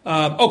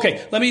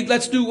 Okay,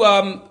 let's do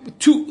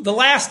the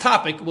last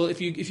topic. Well, if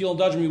you'll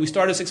indulge me, we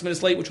started 6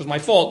 minutes late, which was my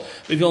fault.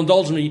 But if you'll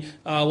indulge me,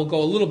 we'll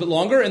go a little bit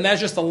longer, and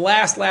that's just the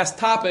last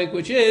topic,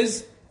 which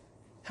is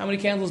how many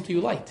candles do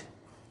you light,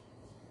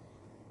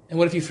 and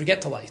what if you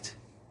forget to light?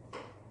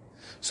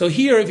 So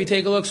here, if you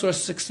take a look,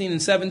 source 16 and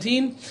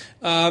 17,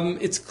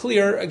 it's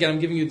clear. Again, I'm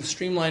giving you the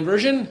streamlined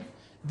version.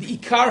 The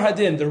Ikar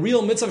Hadin, the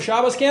real mitzvah of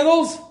Shabbos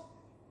candles,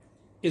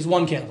 is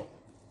one candle.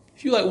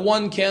 If you light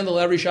one candle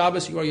every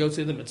Shabbos, you are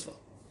Yotzei the mitzvah.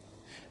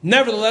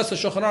 Nevertheless, the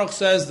Shulchan Aruch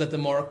says that the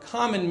more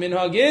common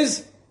minhag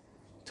is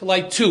to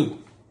light two.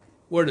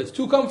 Where does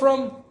two come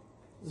from?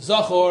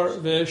 Zachor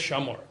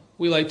v'Shamor.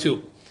 We light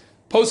two.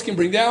 Posts can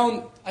bring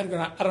down, I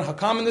don't know how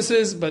common this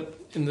is, but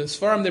in the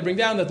Sfarim they bring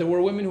down that there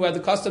were women who had the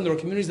custom, there were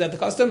communities that had the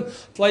custom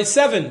to light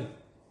 7.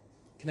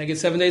 Can I get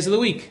 7 days of the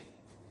week?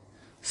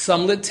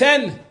 Some lit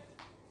 10.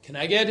 Can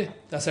I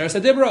get Daseres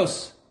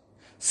Adibros?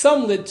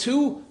 Some lit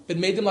 2, but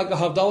made them like a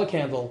Havdalah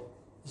candle.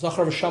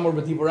 Zachar v'Shamor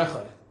b'Dibur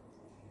Echad.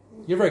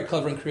 You're very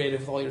clever and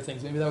creative with all your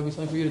things. Maybe that would be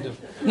something for you to do.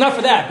 Not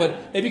for that,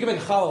 but maybe you can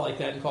make a challah like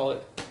that and call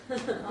it.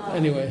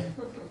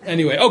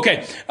 Anyway,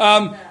 okay.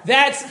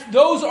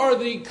 Those are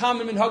the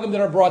common minhagim that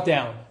are brought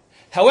down.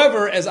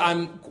 However, as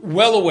I'm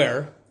well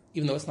aware,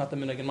 even though it's not the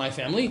minhag in my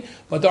family,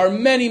 but there are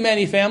many,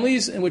 many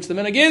families in which the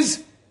minhag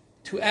is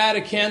to add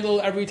a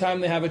candle every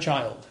time they have a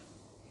child.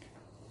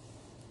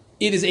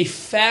 It is a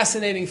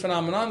fascinating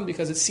phenomenon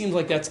because it seems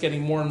like that's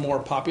getting more and more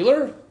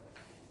popular.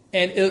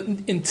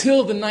 And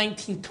until the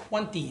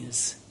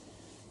 1920s,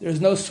 there's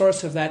no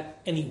source of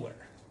that anywhere.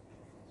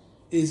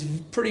 It is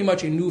pretty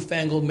much a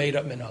newfangled,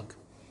 made-up minhag.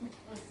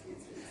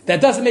 That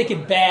doesn't make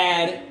it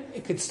bad.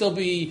 It could still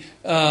be,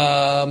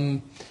 but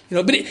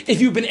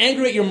if you've been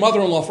angry at your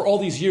mother-in-law for all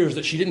these years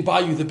that she didn't buy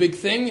you the big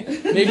thing,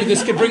 maybe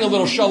this could bring a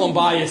little shalom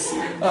bias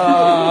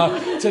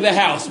to the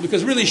house,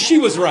 because really she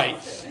was right.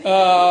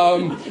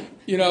 But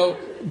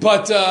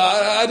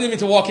I didn't mean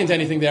to walk into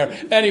anything there.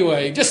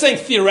 Anyway, just saying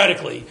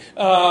theoretically.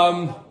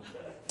 Again,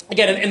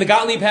 in the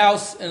Gottlieb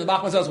house and the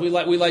Bachman's house, we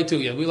light two.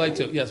 Yeah, we light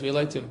two. Yes, we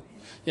light two.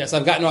 Yes,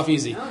 I've gotten off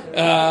easy.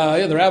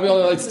 The rabbi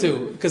only lights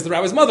 2 because the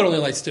rabbi's mother only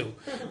lights 2.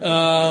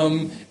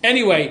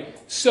 Anyway,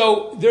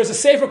 so there's a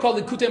sefer called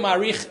Likutei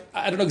Ma'arich.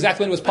 I don't know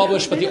exactly when it was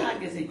published, but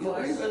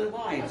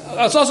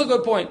it's also a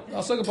good point.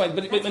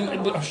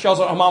 But she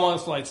also, her mom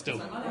also lights 2.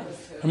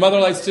 Her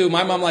mother lights 2.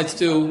 My mom lights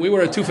 2. We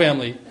were a 2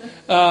 family.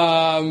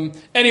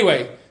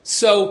 Anyway,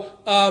 so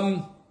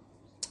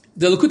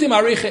the Likutei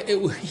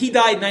Ma'arich, he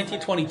died in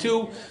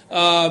 1922.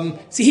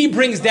 He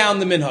brings down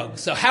the minhag.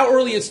 So how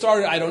early it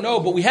started, I don't know,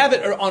 but we have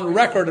it on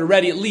record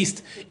already, at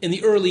least in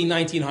the early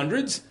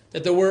 1900s,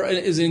 that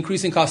is an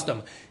increasing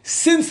custom.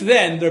 Since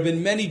then, there have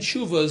been many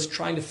tshuvas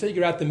trying to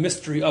figure out the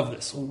mystery of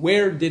this.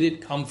 Where did it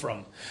come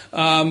from?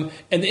 And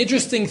the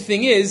interesting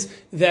thing is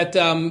that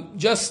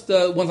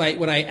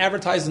when I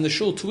advertised in the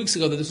shul 2 weeks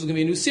ago that this was going to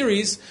be a new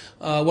series,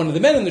 one of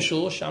the men in the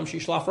shul, Shamshi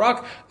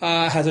Shlafrak,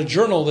 has a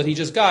journal that he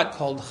just got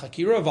called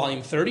Chakira,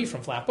 Volume 30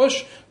 from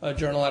Flatbush, a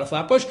journal out of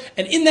Flatbush.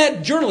 And in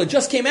that journal, it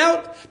just came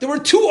out, there were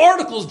 2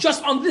 articles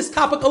just on this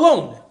topic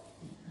alone,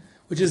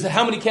 which is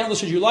how many candles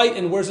should you light,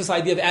 and where's this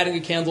idea of adding a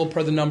candle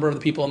per the number of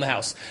the people in the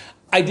house.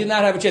 I did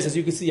not have a chance. As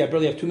you can see, I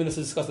barely have 2 minutes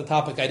to discuss the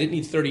topic. I didn't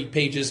need 30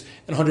 pages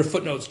and 100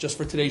 footnotes just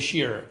for today's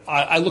shiur.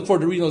 I look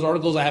forward to reading those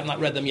articles. I have not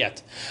read them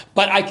yet.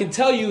 But I can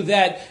tell you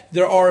that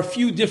there are a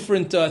few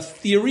different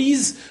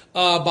theories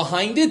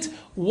behind it.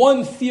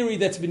 One theory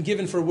that's been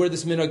given for where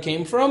this minhag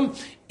came from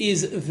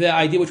is the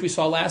idea which we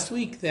saw last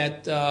week,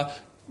 that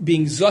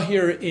being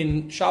zahir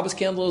in Shabbos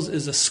candles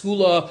is a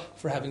skula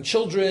for having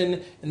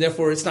children, and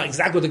therefore it's not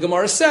exactly what the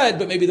Gemara said,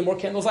 but maybe the more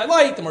candles I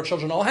light, the more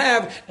children I'll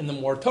have, and the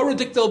more Torah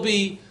dik there'll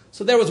be.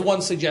 So there was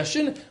one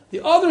suggestion.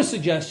 The other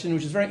suggestion,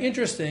 which is very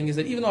interesting, is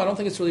that even though I don't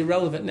think it's really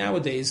relevant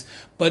nowadays,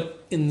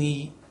 but in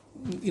the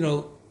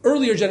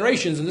earlier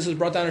generations, and this is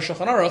brought down in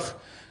Shulchan Aruch,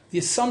 the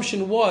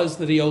assumption was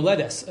that a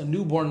yoledes, a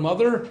newborn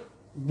mother,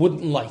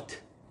 wouldn't light.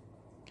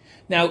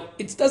 Now,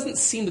 it doesn't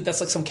seem that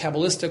that's like some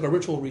Kabbalistic or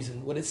ritual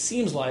reason. What it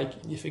seems like,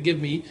 you forgive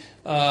me,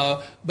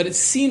 but it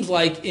seems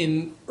like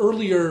in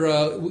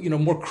earlier,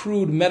 more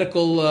crude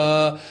medical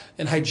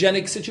and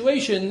hygienic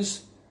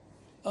situations,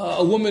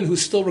 a woman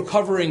who's still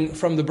recovering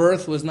from the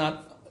birth was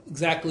not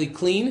exactly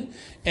clean,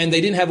 and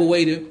they didn't have a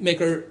way to make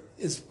her,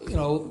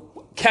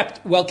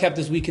 well kept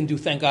as we can do,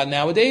 thank God,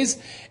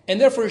 nowadays. And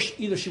therefore,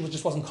 either she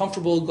just wasn't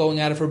comfortable going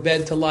out of her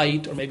bed to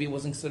light, or maybe it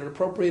wasn't considered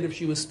appropriate if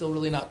she was still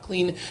really not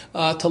clean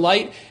to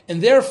light.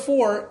 And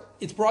therefore,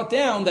 it's brought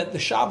down that the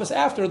Shabbos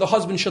after, the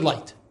husband should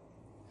light.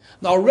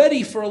 Now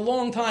already, for a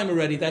long time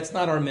already, that's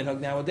not our minhag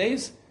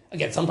nowadays.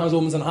 Again, sometimes a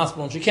woman's in the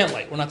hospital and she can't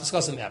light. We're not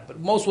discussing that. But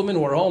most women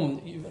who are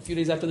home, a few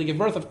days after they give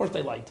birth, of course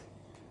they light.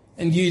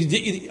 And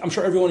I'm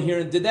sure everyone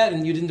here did that,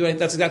 and you didn't do it.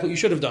 That's exactly what you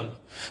should have done.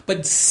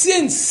 But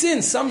since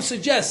some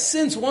suggest,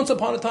 since once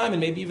upon a time,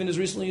 and maybe even as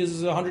recently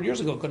as 100 years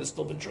ago, it could have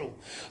still been true,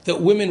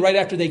 that women right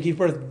after they gave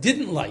birth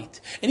didn't light.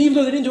 And even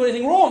though they didn't do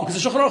anything wrong,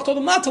 because the Shulchan Aruch told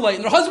them not to light,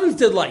 and their husbands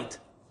did light.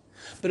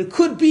 But it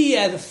could be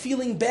out of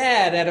feeling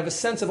bad, out of a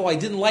sense of, I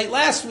didn't light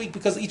last week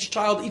because each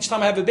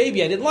time I have a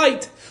baby, I didn't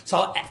light.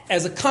 So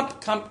as a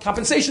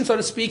compensation, so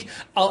to speak,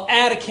 I'll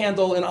add a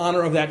candle in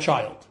honor of that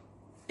child.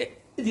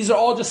 These are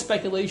all just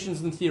speculations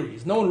and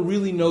theories. No one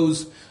really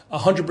knows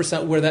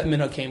 100% where that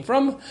minhag came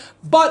from.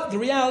 But the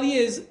reality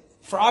is,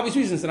 for obvious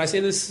reasons, and I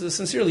say this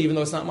sincerely, even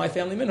though it's not my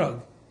family minhag,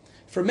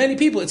 for many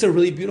people, it's a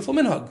really beautiful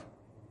minhag.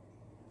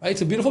 Right?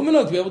 It's a beautiful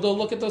minhag to be able to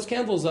look at those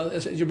candles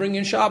as you bring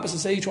in Shabbos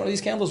and say each one of these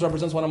candles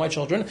represents one of my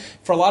children.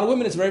 For a lot of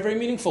women, it's very, very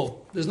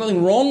meaningful. There's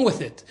nothing wrong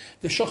with it.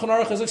 The Shulchan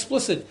Aruch is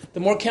explicit. The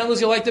more candles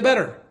you light, the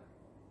better.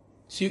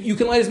 So you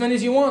can light as many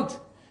as you want.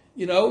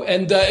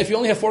 And if you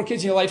only have 4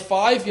 kids and you light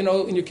 5,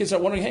 and your kids are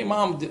wondering, hey,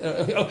 Mom,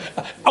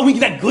 are we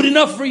that good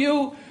enough for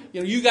you?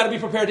 You got to be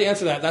prepared to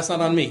answer that. That's not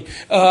on me.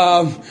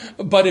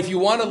 But if you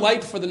want to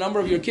light for the number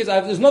of your kids,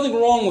 there's nothing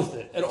wrong with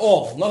it at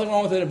all. Nothing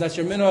wrong with it. If that's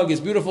your minhag, it's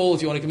beautiful.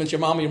 If you want to convince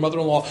your mom or your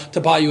mother-in-law to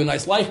buy you a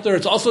nice lighter,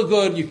 it's also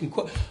good.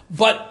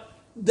 But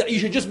you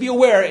should just be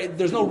aware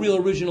there's no real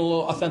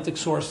original authentic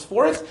source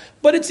for it,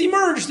 but it's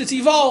emerged, it's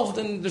evolved,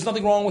 and there's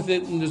nothing wrong with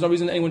it, and there's no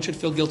reason anyone should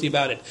feel guilty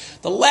about it.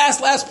 The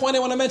last point I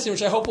want to mention,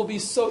 which I hope will be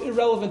so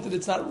irrelevant that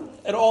it's not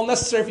at all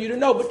necessary for you to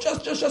know, but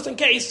just in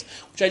case,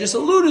 which I just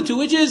alluded to,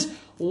 which is,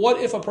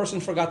 what if a person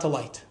forgot to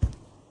light?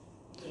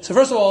 So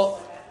first of all,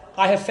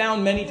 I have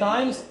found many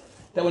times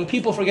that when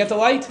people forget to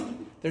light,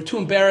 they're too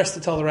embarrassed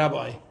to tell the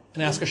rabbi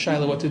and ask a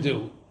shayla what to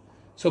do.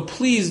 So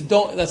please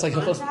don't, that's like...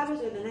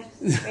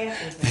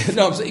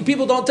 No,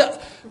 people don't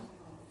tell.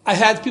 I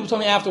had people tell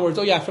me afterwards,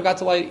 I forgot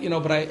to light,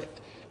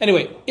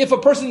 Anyway, if a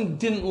person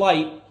didn't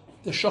light,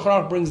 the Shulchan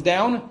Aruch brings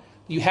down,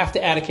 you have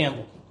to add a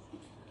candle.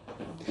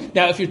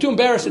 Now, if you're too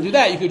embarrassed to do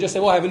that, you could just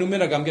say, I have a new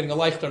minhag, I'm getting a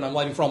lighter and I'm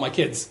lighting for all my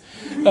kids.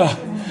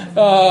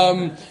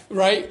 Right?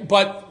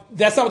 But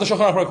that's not what the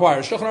Shulchan Aruch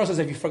requires. Shulchan Aruch says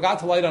if you forgot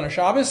to light on a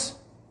Shabbos,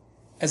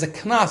 as a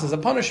knas, as a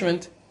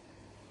punishment,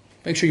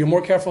 make sure you're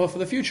more careful for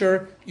the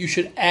future, you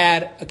should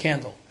add a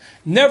candle.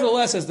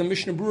 Nevertheless, as the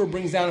Mishnah Berurah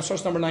brings down in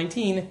source number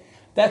 19,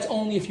 that's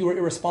only if you were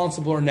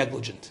irresponsible or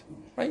negligent.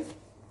 Right?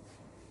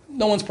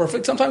 No one's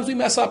perfect. Sometimes we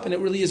mess up and it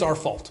really is our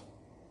fault.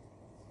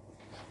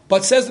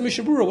 But says the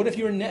Mishnah Berurah, what if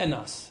you're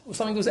ne'enas? Or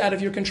something goes out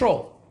of your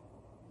control?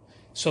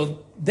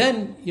 So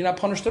then you're not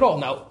punished at all.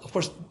 Now, of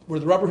course, where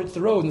the rubber hits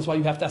the road, and that's why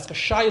you have to ask a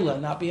shayla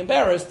and not be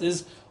embarrassed,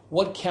 is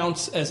what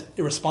counts as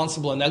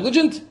irresponsible and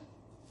negligent,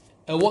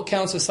 and what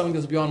counts as something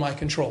that's beyond my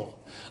control.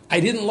 I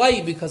didn't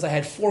light because I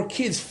had 4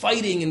 kids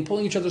fighting and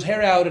pulling each other's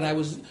hair out, and I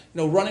was,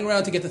 running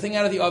around to get the thing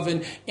out of the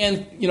oven,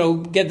 and,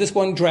 get this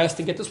one dressed,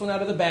 and get this one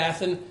out of the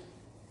bath, and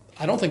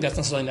I don't think that's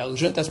necessarily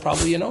negligent. That's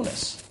probably an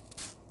onus.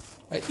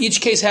 Right?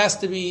 Each case has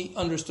to be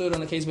understood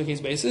on a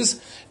case-by-case basis.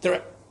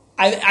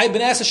 I've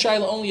been asked a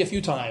shayla only a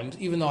few times,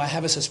 even though I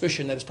have a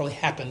suspicion that it's probably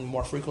happened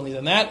more frequently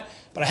than that,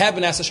 but I have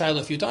been asked a shayla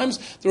a few times.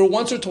 There were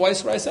once or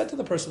twice where I said to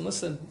the person,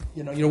 listen,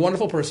 you're a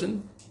wonderful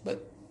person,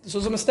 but this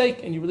was a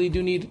mistake, and you really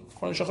do need,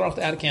 according to Shulchan Aruch,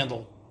 to add a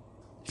candle.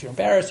 If you're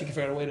embarrassed, you can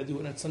figure out a way to do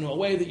it in a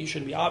way that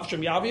shouldn't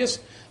be obvious,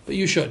 but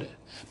you should.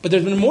 But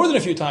there's been more than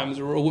a few times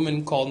where a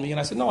woman called me, and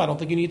I said, no, I don't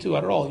think you need to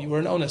at all. You were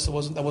an onus. That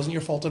wasn't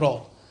your fault at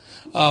all.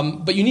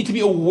 But you need to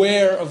be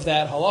aware of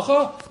that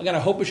halacha. Again, I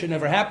hope it should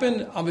never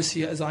happen.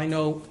 Obviously, as I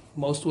know,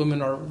 most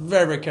women are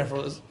very, very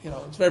careful. It's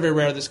very, very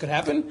rare this could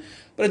happen.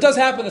 But it does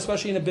happen,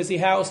 especially in a busy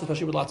house,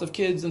 especially with lots of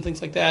kids and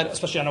things like that.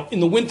 Especially in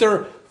the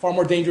winter, far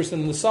more dangerous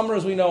than in the summer,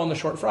 as we know, on the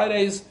short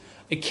Fridays.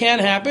 It can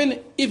happen.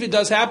 If it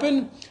does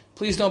happen,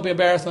 please don't be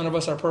embarrassed. None of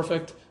us are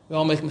perfect. We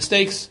all make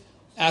mistakes.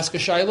 Ask a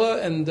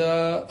shayla, and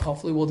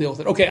hopefully we'll deal with it. Okay.